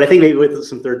 But I think maybe with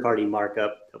some third-party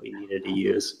markup that we needed to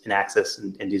use and access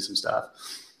and do some stuff.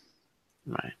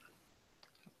 Right.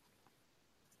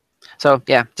 So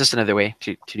yeah, just another way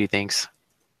to do things.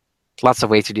 Lots of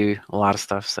ways to do a lot of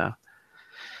stuff. So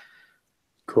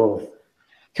cool.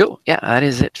 Yeah, that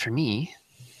is it for me.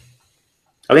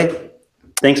 Okay.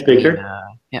 Thanks, Victor.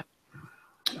 Yeah.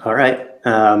 All right,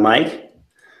 Mike.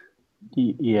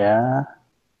 Yeah.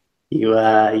 You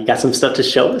got some stuff to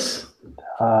show us?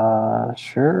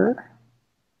 Sure.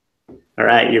 All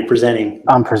right, you're presenting.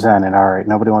 I'm presenting. All right.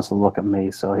 Nobody wants to look at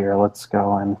me, so here, let's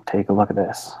go and take a look at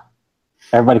this.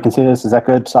 Everybody can see this. Is that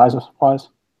good size-wise?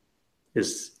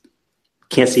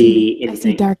 Can't see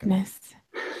anything. I see darkness.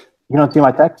 You don't see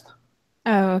my text?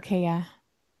 Oh, okay, yeah.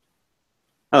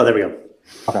 Oh, there we go.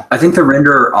 Okay. I think the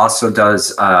renderer also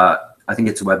does, I think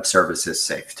it's web services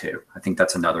safe too. I think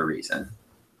that's another reason.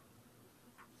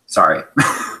 Sorry.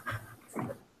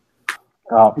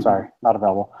 Oh, sorry, not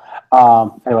available.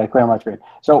 Anyway, clear my screen.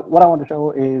 So what I want to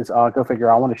show is, go figure,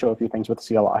 I want to show a few things with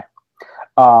the CLI.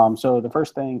 So the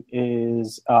first thing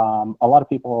is a lot of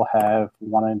people have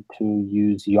wanted to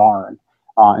use Yarn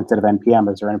instead of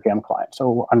NPM as their NPM client.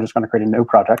 So I'm just going to create a new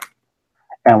project,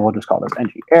 and we'll just call this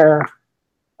ng-air,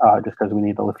 just because we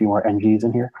need a few more NGs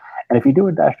in here. And if you do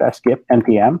a -- skip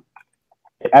NPM,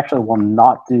 it actually will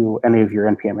not do any of your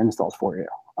NPM installs for you.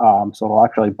 So it'll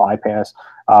actually bypass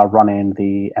running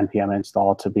the NPM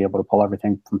install to be able to pull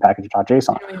everything from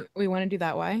package.json. We want to do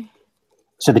that. Why?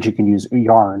 So that you can use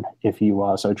Yarn if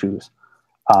you so choose,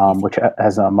 which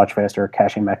has a much faster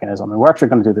caching mechanism. And we're actually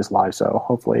going to do this live, so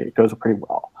hopefully it goes pretty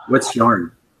well. What's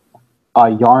Yarn?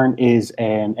 Yarn is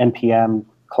an NPM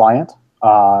client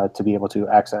to be able to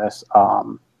access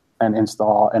and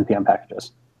install NPM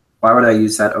packages. Why would I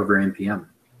use that over NPM?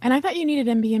 And I thought you needed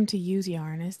NPM to use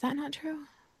Yarn. Is that not true?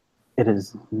 It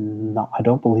is not. I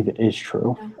don't believe it is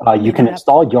true. No. You can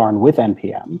install Yarn with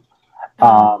NPM,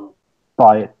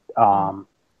 but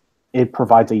it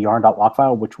provides a yarn.lock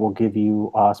file, which will give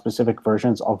you specific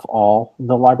versions of all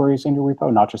the libraries in your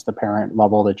repo, not just the parent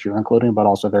level that you're including, but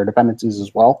also their dependencies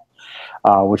as well,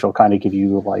 which will kind of give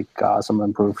you like some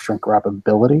improved shrink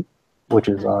wrappability, which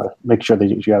is make sure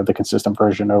that you have the consistent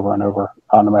version over and over,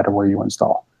 no matter where you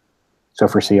install. So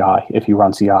for CI, if you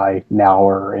run CI now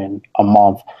or in a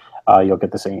month, you'll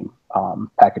get the same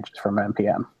packages from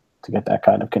NPM to get that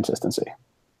kind of consistency.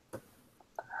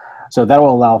 So that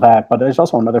will allow that, but there's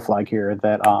also another flag here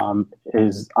that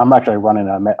is, I'm actually running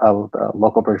a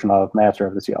local version of master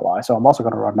of the CLI. So I'm also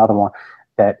going to run another one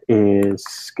that is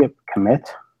skip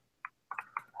commit.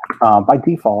 By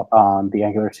default, the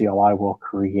Angular CLI will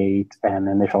create an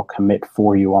initial commit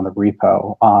for you on the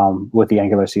repo with the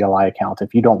Angular CLI account.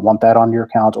 If you don't want that on your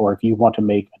account, or if you want to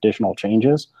make additional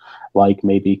changes, like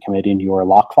maybe committing your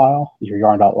lock file, your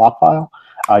yarn.lock file,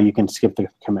 you can skip the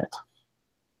commit.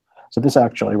 So this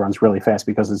actually runs really fast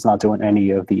because it's not doing any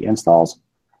of the installs.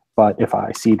 But if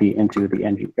I cd into the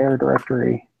ng error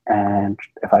directory, and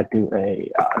if I do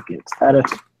a git status,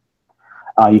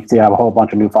 you can see I have a whole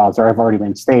bunch of new files that have already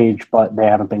been staged, but they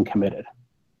haven't been committed.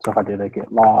 So if I did a git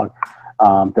log,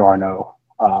 there are no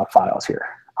files here.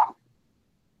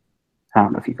 I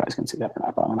don't know if you guys can see that or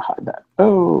not, but I'm going to hide that.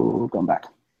 Oh, going back.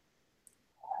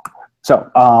 So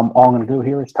all I'm going to do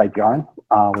here is type yarn,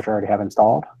 which I already have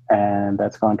installed, and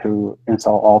that's going to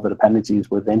install all the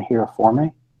dependencies within here for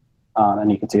me.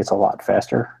 And you can see it's a lot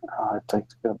faster. It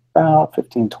takes about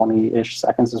 15, 20-ish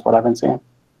seconds is what I've been seeing.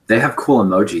 They have cool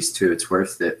emojis too. It's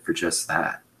worth it for just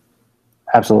that.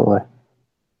 Absolutely.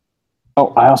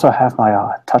 Oh, I also have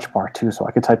my touch bar too, so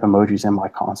I could type emojis in my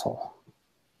console.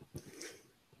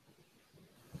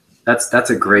 That's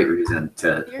a great reason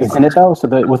to. Isn't it though? So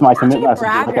that with my commit Such a messages,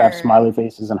 I could have bragger. smiley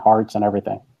faces and hearts and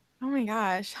everything. Oh my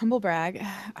gosh, humble brag.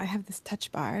 I have this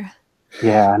touch bar.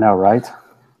 Yeah, I know, right?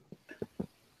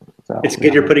 So, It's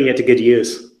good you're putting it to good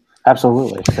use.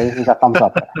 Absolutely. So you got thumbs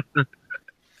up there.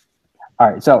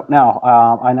 All right, so now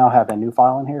I now have a new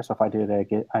file in here. So if I do the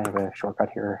git, I have a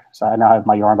shortcut here. So I now have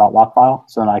my yarn.lock file.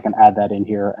 So then I can add that in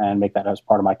here and make that as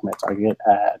part of my commit. So I git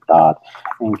add dot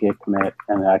and git commit,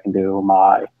 and then I can do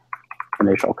my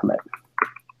initial commit.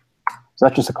 So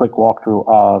that's just a quick walkthrough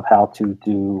of how to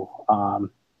do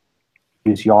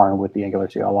use Yarn with the Angular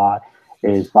CLI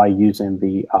is by using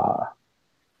the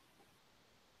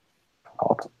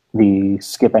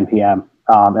skip npm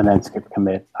and then skip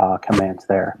commit commands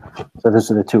there. So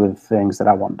those are the two of the things that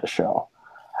I wanted to show.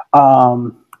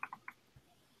 And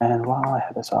while I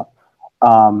have this up,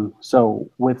 so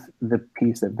with the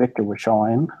piece that Victor was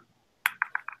showing,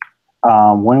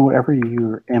 whenever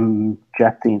you're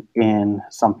injecting in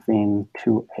something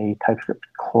to a TypeScript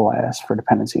class for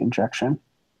dependency injection,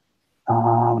 I'm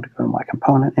going to go to my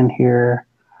component in here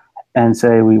and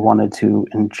say we wanted to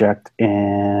inject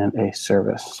in a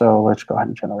service. So let's go ahead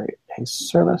and generate a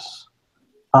service,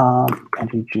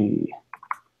 NTG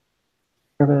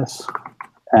service,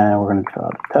 and we're going to draw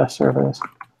the test service.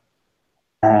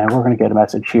 And we're going to get a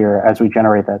message here as we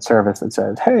generate that service that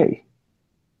says, hey,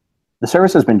 the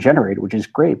service has been generated, which is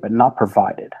great, but not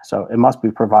provided. So it must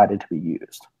be provided to be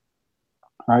used.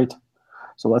 All right.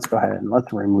 So let's go ahead and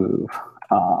let's remove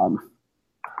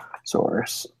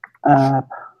source app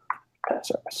test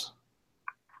service.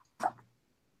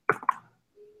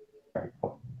 Very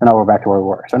cool. And now we're back to where we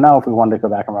were. So now if we wanted to go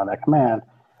back and run that command,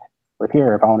 with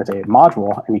here, if I want to say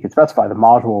module, and you can specify the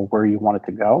module where you want it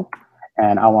to go,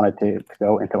 and I want it to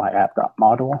go into my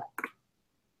app.module.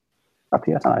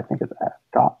 .ts, and I think it's app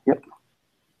dot, yep.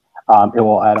 It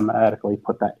will automatically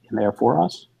put that in there for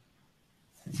us.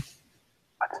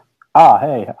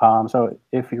 Hey, so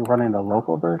if you're running the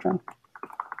local version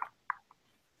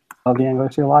of the Angular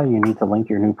CLI, you need to link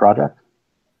your new project.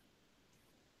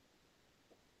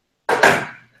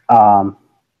 I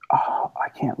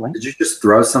can't link. Did you just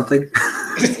throw something?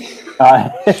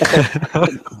 No.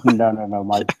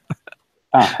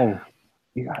 Hey,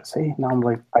 you got see? Now I'm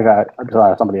like,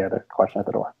 somebody had a question at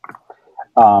the door.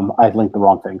 I linked the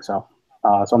wrong thing, so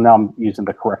now I'm using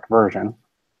the correct version,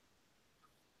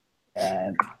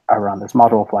 and I run this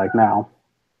module flag now,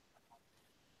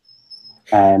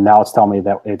 and now it's telling me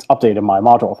that it's updated my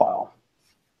module file.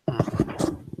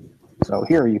 So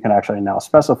here you can actually now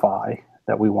specify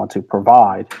that we want to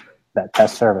provide that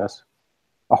test service.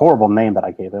 A horrible name that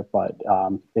I gave it, but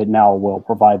it now will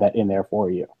provide that in there for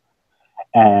you.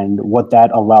 And what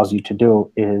that allows you to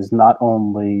do is not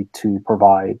only to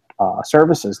provide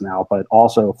services now, but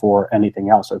also for anything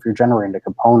else. So if you're generating a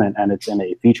component and it's in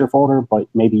a feature folder, but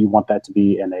maybe you want that to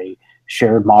be in a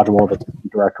shared module that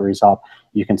directories up,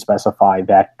 you can specify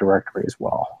that directory as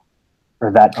well,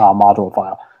 or that module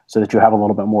file, so that you have a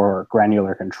little bit more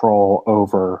granular control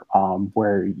over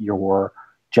where your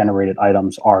generated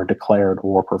items are declared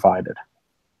or provided.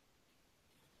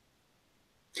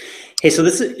 Hey, so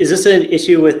is this an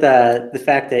issue with the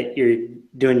fact that you're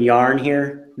doing Yarn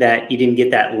here, that you didn't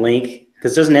get that link?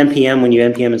 Because doesn't NPM, when you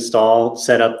NPM install,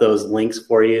 set up those links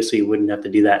for you so you wouldn't have to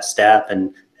do that step?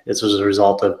 And this was a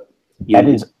result of That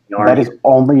is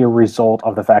only a result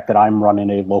of the fact that I'm running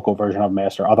a local version of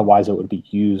master. Otherwise, it would be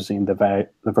using the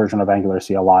version of Angular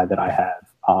CLI that I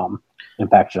have in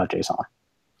package.json.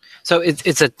 So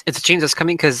it's a change that's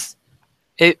coming, because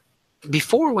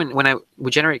before when I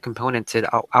would generate components,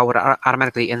 I would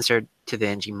automatically insert to the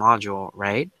ng module,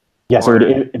 right? Yes,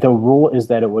 the rule is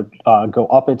that it would go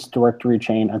up its directory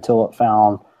chain until it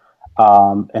found a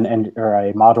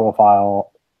module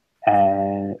file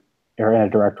or in a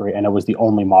directory, and it was the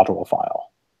only module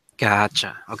file.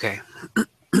 Gotcha. Okay.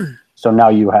 So now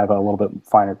you have a little bit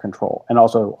finer control. And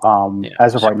also,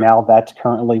 as of right now, that's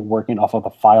currently working off of a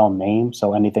file name.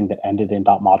 So anything that ended in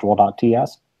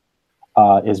 .module.ts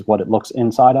is what it looks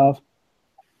inside of.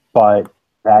 But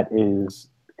that is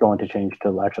going to change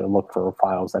to actually look for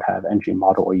files that have ng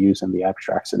module used in the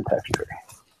abstract syntax tree.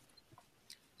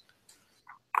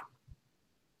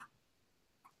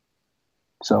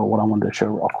 So what I wanted to show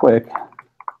real quick,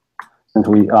 since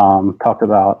we talked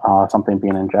about something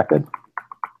being injected,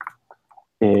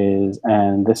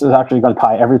 and this is actually going to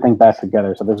tie everything back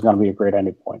together. So this is going to be a great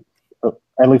ending point.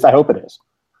 At least I hope it is.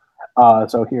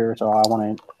 So I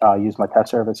want to use my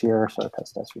test service here. So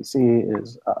test SVC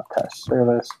is test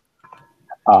service.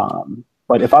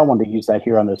 But if I wanted to use that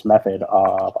here on this method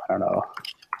of, I don't know,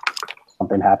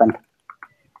 something happened.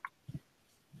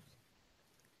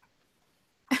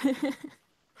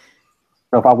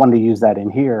 So if I wanted to use that in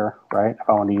here, right? If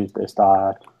I want to use this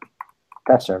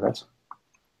test service,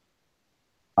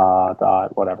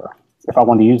 whatever. If I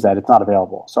want to use that, it's not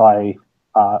available. So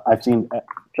I've seen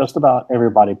just about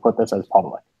everybody put this as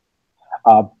public.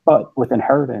 But with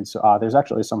inheritance, there's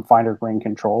actually some finer grained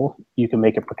control. You can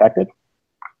make it protected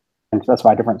and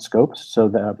specify different scopes. So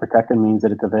the protected means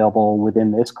that it's available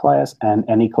within this class and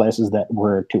any classes that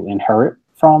were to inherit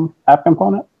from app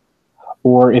component.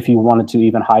 Or if you wanted to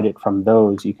even hide it from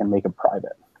those, you can make it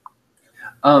private.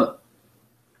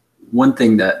 One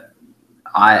thing that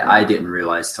I didn't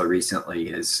realize till recently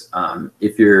is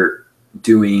if you're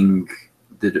doing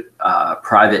the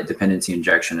private dependency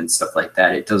injection and stuff like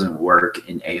that, it doesn't work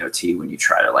in AOT when you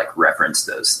try to like reference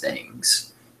those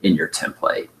things in your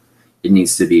template. It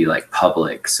needs to be like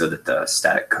public so that the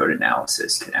static code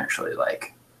analysis can actually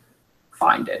like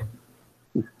find it.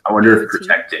 I wonder if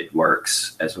protected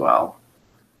works as well,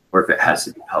 or if it has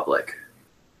to be public.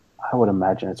 I would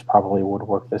imagine it's probably would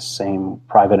work the same.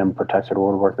 Private and protected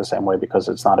would work the same way because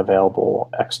it's not available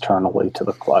externally to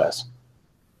the class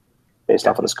based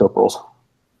off of the scope rules.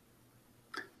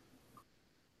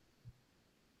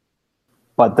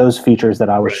 But those features that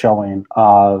I was showing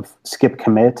of skip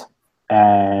commit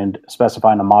and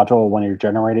specifying a module when you're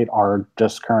generating are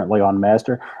just currently on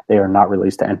master. They are not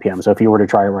released to NPM. So if you were to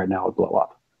try it right now, it would blow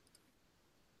up.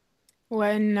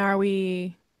 When are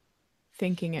we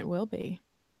thinking it will be?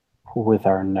 With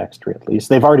our next release.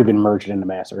 They've already been merged into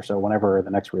master. So whenever the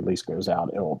next release goes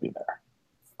out, it will be there.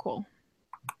 Cool.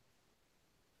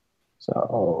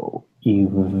 So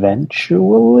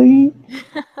eventually,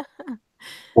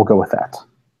 we'll go with that.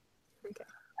 Okay.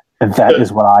 And that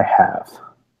is what I have.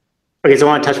 Okay, so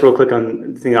I want to touch real quick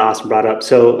on the thing that Austin brought up.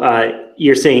 So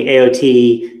you're saying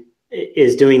AOT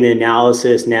is doing the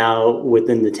analysis now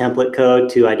within the template code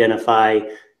to identify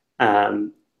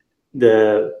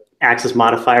the access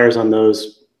modifiers on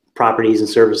those properties and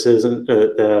services, and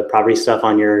the property stuff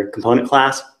on your component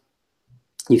class.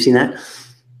 You've seen that?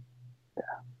 Yeah.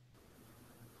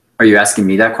 Are you asking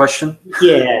me that question?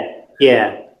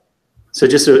 Yeah. So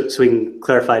just so we can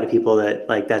clarify to people that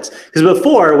like that's because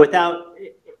before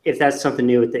if that's something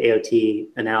new with the AOT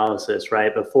analysis,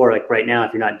 right? Before, like right now,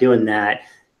 if you're not doing that,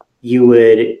 you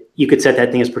could set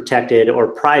that thing as protected or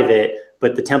private,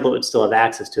 but the template would still have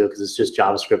access to it because it's just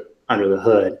JavaScript under the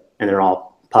hood and they're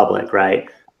all public, right?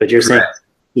 But you're saying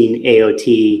in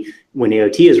AOT, when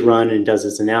AOT is run and does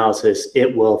its analysis,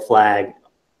 it will flag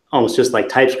almost just like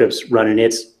TypeScript's running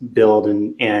its build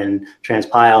and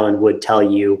transpile and would tell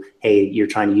you, hey, you're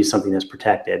trying to use something that's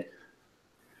protected.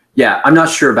 Yeah, I'm not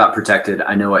sure about protected.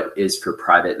 I know it is for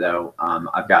private though.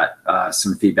 I've got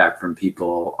some feedback from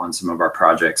people on some of our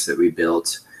projects that we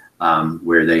built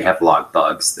where they have logged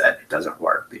bugs that it doesn't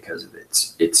work because of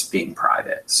it's being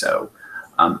private. So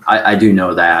I do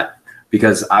know that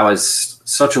because I was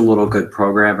such a little good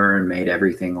programmer and made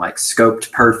everything like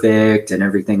scoped perfect and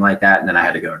everything like that. And then I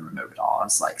had to go and remove it all.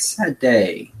 It's like sad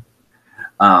day.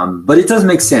 But it does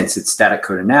make sense. It's static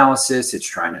code analysis. It's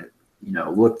trying to,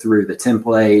 look through the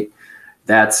template.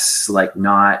 That's like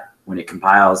not when it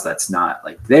compiles, that's not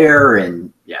like there.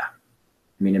 And yeah,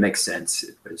 I mean, it makes sense.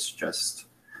 It was just,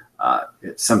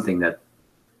 it's something that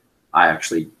I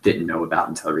actually didn't know about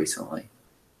until recently.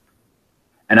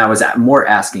 And I was more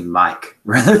asking Mike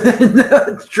rather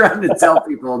than trying to tell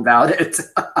people about it.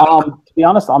 To be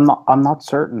honest, I'm not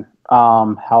certain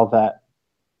how that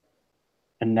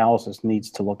analysis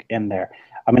needs to look in there.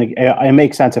 I mean, it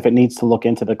makes sense if it needs to look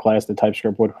into the class. The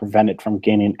TypeScript would prevent it from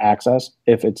gaining access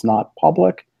if it's not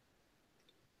public.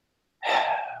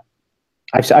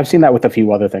 I've seen that with a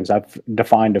few other things. I've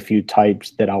defined a few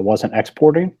types that I wasn't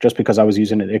exporting just because I was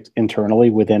using it internally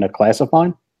within a class of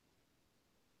mine.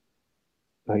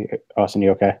 Austin, you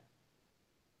okay?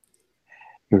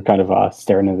 You're kind of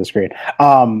staring at the screen.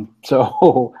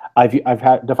 So I've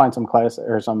had defined some class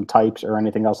or some types or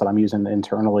anything else that I'm using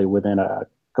internally within a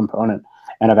component,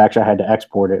 and I've actually had to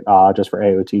export it just for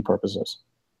AOT purposes.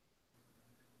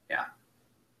 Yeah,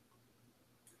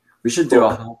 we should do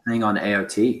a whole thing on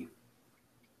AOT.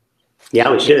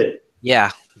 Yeah, we should.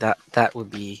 Yeah, that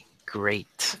would be great.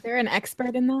 Is there an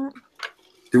expert in that?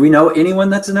 Do we know anyone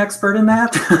that's an expert in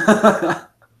that?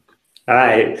 All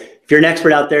right. If you're an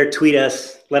expert out there, tweet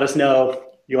us. Let us know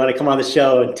you want to come on the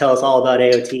show and tell us all about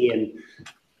AOT and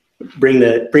bring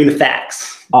the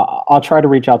facts. I'll try to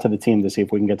reach out to the team to see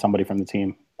if we can get somebody from the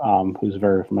team who's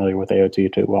very familiar with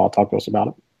AOT too. Well, I'll talk to us about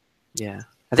it. Yeah,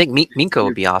 I think Minko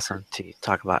would be awesome to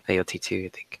talk about AOT too. I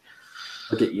think.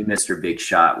 Look at you, Mr. Big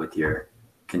Shot, with your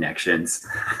connections.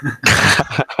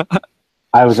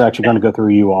 I was actually going to go through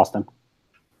you, Austin.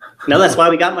 No, that's why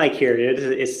we got Mike here, dude.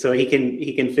 It's so he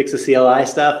can fix the CLI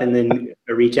stuff and then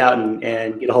reach out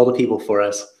and get a hold of people for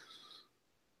us.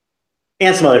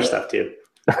 And some other stuff too.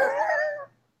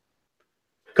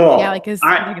 Cool. Yeah, like his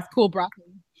cool broccoli.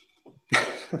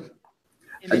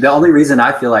 The only reason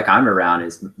I feel like I'm around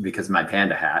is because of my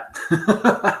panda hat.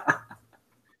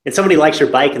 And somebody likes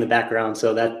your bike in the background,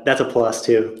 so that's a plus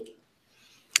too.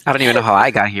 I don't even know how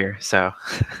I got here, so.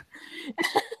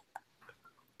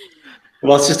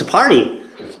 Well, it's just a party.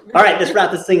 All right, let's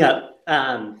wrap this thing up.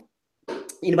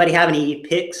 Anybody have any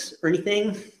picks or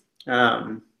anything?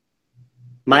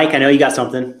 Mike, I know you got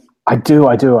something. I do.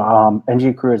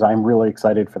 NG Cruise, I'm really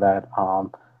excited for that.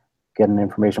 Getting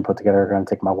information put together. Going to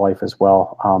take my wife as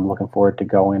well. Looking forward to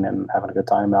going and having a good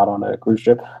time out on a cruise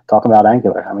ship. Talking about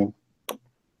Angular. I mean,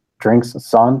 drinks,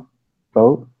 sun,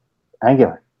 boat,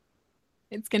 Angular.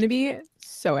 It's going to be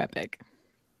so epic.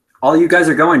 All you guys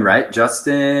are going, right?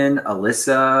 Justin,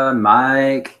 Alyssa,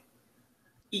 Mike.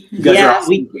 Yeah,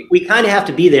 we kind of have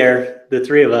to be there, the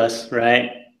three of us,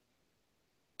 right?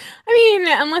 I mean,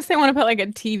 unless they want to put like a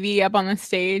TV up on the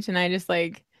stage and I just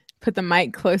like put the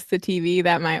mic close to the TV,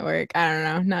 that might work. I don't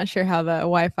know. Not sure how the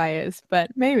Wi-Fi is, but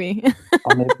maybe.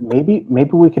 maybe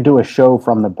we could do a show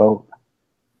from the boat.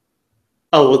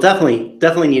 Oh, we'll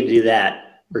definitely need to do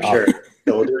that for sure.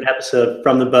 So we'll do an episode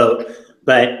from the boat.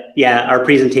 But yeah, our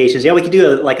presentations. Yeah, we could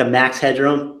do a Max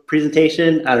Headroom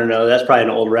presentation. I don't know. That's probably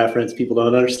an old reference. People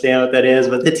don't understand what that is.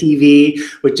 But the TV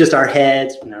with just our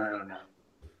heads. No, I don't know.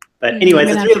 But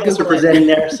anyways, the three of us are presenting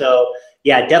there. So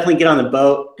yeah, definitely get on the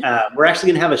boat. We're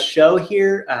actually going to have a show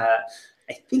here, I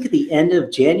think at the end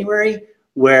of January,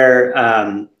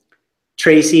 where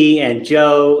Tracy and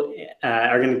Joe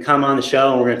are going to come on the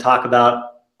show, and we're going to talk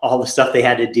about all the stuff they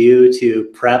had to do to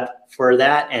prep for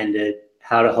that and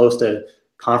how to host a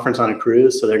conference on a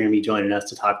cruise. So they're going to be joining us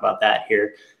to talk about that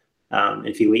here in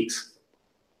a few weeks.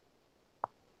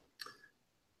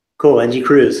 Cool. NG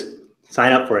Cruise.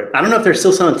 Sign up for it. I don't know if they're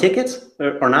still selling tickets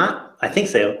or not. I think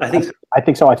so. I think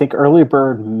so. I think early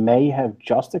bird may have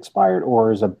just expired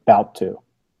or is about to.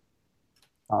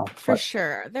 For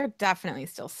sure. They're definitely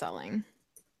still selling.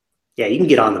 Yeah, you can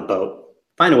get on the boat.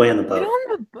 Find a way on the boat. Get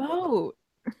on the boat.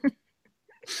 All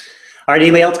right.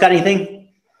 Anybody else got anything?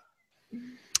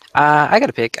 I got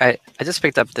a pick. I just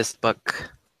picked up this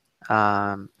book.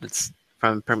 It's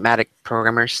from Pragmatic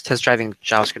Programmers, Test Driving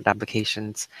JavaScript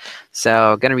Applications.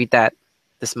 So gonna read that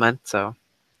this month. So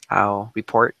I'll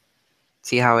report,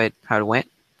 see how it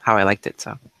went, how I liked it.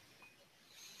 So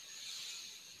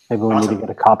maybe we need to get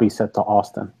a copy sent to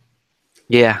Austin.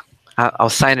 Yeah, I'll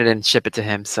sign it and ship it to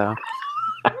him. So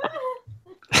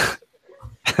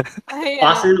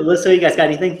Austin, Alyssa, you guys got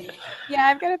anything? Yeah,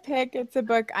 I've got a pick. It's a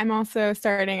book I'm also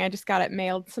starting. I just got it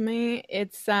mailed to me.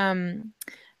 It's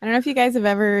I don't know if you guys have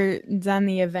ever done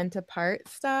the Event Apart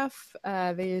stuff.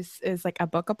 This is like a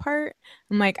book apart.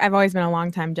 I've always been a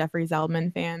long time Jeffrey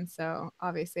Zeldman fan, so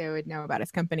obviously I would know about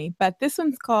his company. But this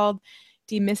one's called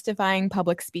Demystifying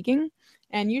Public Speaking.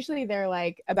 And usually they're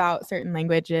like about certain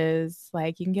languages,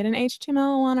 like you can get an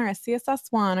HTML one or a CSS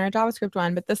one or a JavaScript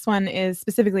one, but this one is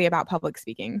specifically about public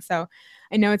speaking. So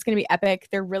I know it's going to be epic.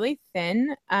 They're really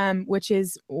thin, which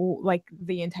is like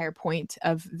the entire point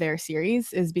of their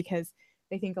series, is because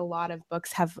they think a lot of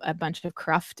books have a bunch of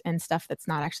cruft and stuff that's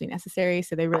not actually necessary.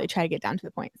 So they really try to get down to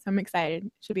the point. So I'm excited.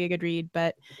 It should be a good read.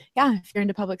 But yeah, if you're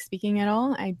into public speaking at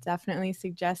all, I definitely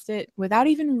suggest it without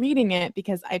even reading it,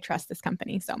 because I trust this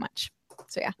company so much.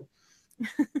 So yeah.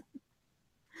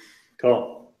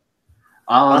 Cool.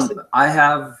 I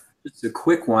have just a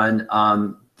quick one.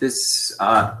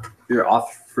 We're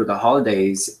off for the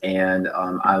holidays, and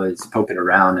I was poking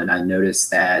around and I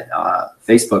noticed that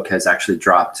Facebook has actually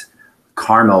dropped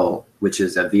Carmel, which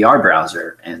is a VR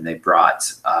browser, and they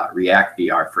brought React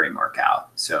VR framework out.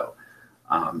 So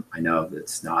I know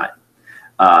it's not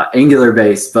Angular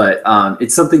based, but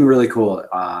it's something really cool.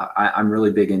 I'm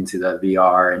really big into the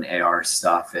VR and AR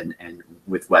stuff and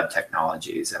with web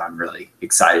technologies, and I'm really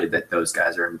excited that those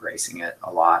guys are embracing it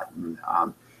a lot. And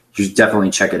you should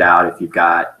definitely check it out if you've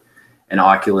got an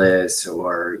Oculus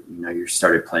or you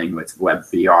started playing with web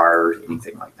VR or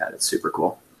anything like that. It's super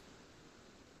cool.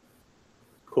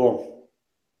 Cool.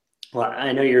 Well,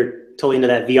 I know you're totally into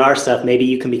that VR stuff. Maybe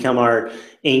you can become our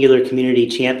Angular community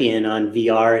champion on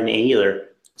VR and Angular,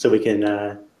 so we can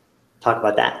talk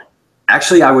about that.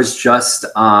 Actually, I was just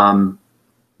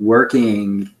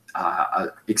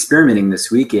experimenting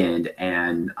this weekend,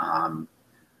 and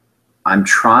I'm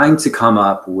trying to come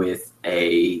up with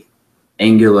a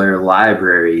Angular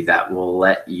library that will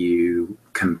let you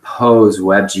compose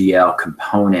WebGL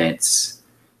components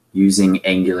using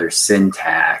Angular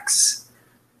syntax,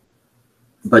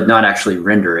 but not actually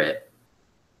render it.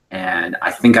 And I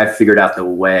think I figured out the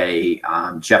way.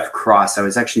 Jeff Cross, I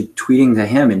was actually tweeting to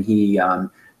him, and he,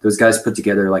 those guys put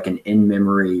together like an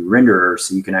in-memory renderer,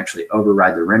 so you can actually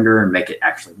override the renderer and make it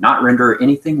actually not render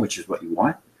anything, which is what you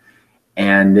want.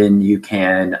 And then you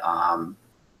can,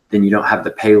 then you don't have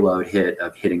the payload hit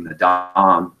of hitting the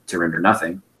DOM to render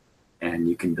nothing, and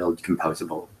you can build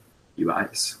composable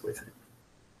UIs with it.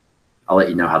 I'll let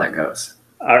you know how that goes.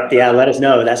 Yeah, let us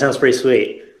know. That sounds pretty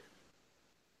sweet.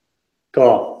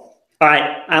 Cool. All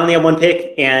right, I only have one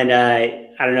pick, and I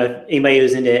don't know if anybody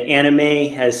who's into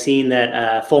anime has seen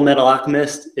that Full Metal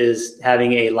Alchemist is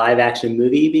having a live action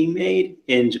movie being made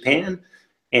in Japan.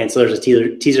 And so there's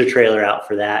a teaser trailer out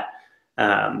for that.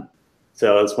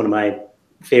 So it's one of my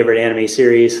favorite anime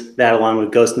series, that along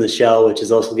with Ghost in the Shell, which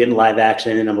is also getting live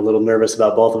action. And I'm a little nervous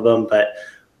about both of them, but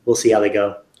we'll see how they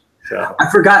go. So. I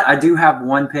forgot, I do have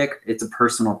one pick. It's a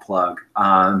personal plug.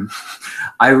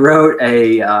 I wrote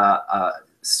a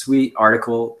sweet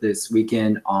article this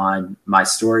weekend on my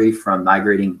story from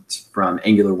migrating from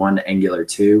Angular 1 to Angular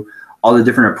 2, all the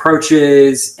different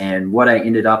approaches and what I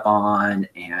ended up on,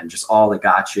 and just all the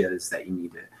gotchas that you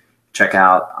need to check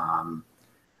out.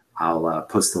 I'll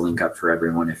post the link up for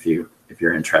everyone if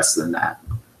you're interested in that.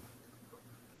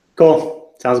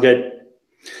 Cool. Sounds good.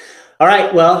 All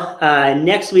right. Well,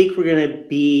 next week we're going to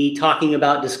be talking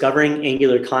about discovering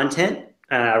Angular content.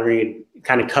 We're going to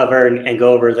kind of cover and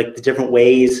go over like the different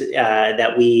ways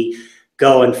that we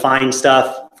go and find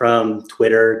stuff, from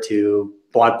Twitter to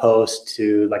blog posts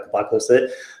to like the blog post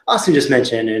that Austin just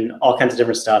mentioned, and all kinds of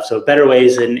different stuff. So better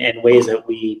ways and ways that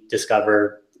we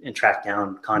discover and track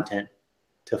down content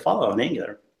to follow on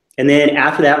Angular. And then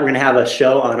after that, we're going to have a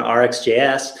show on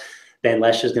RxJS. Ben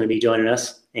Lesh is going to be joining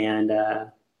us, and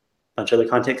a bunch of other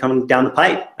content coming down the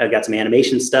pipe. I've got some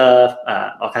animation stuff,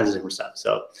 all kinds of different stuff.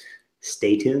 So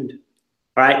stay tuned.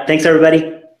 All right. Thanks, everybody.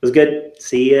 It was good.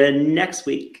 See you next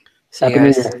week. See you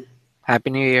guys. Happy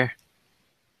New Year.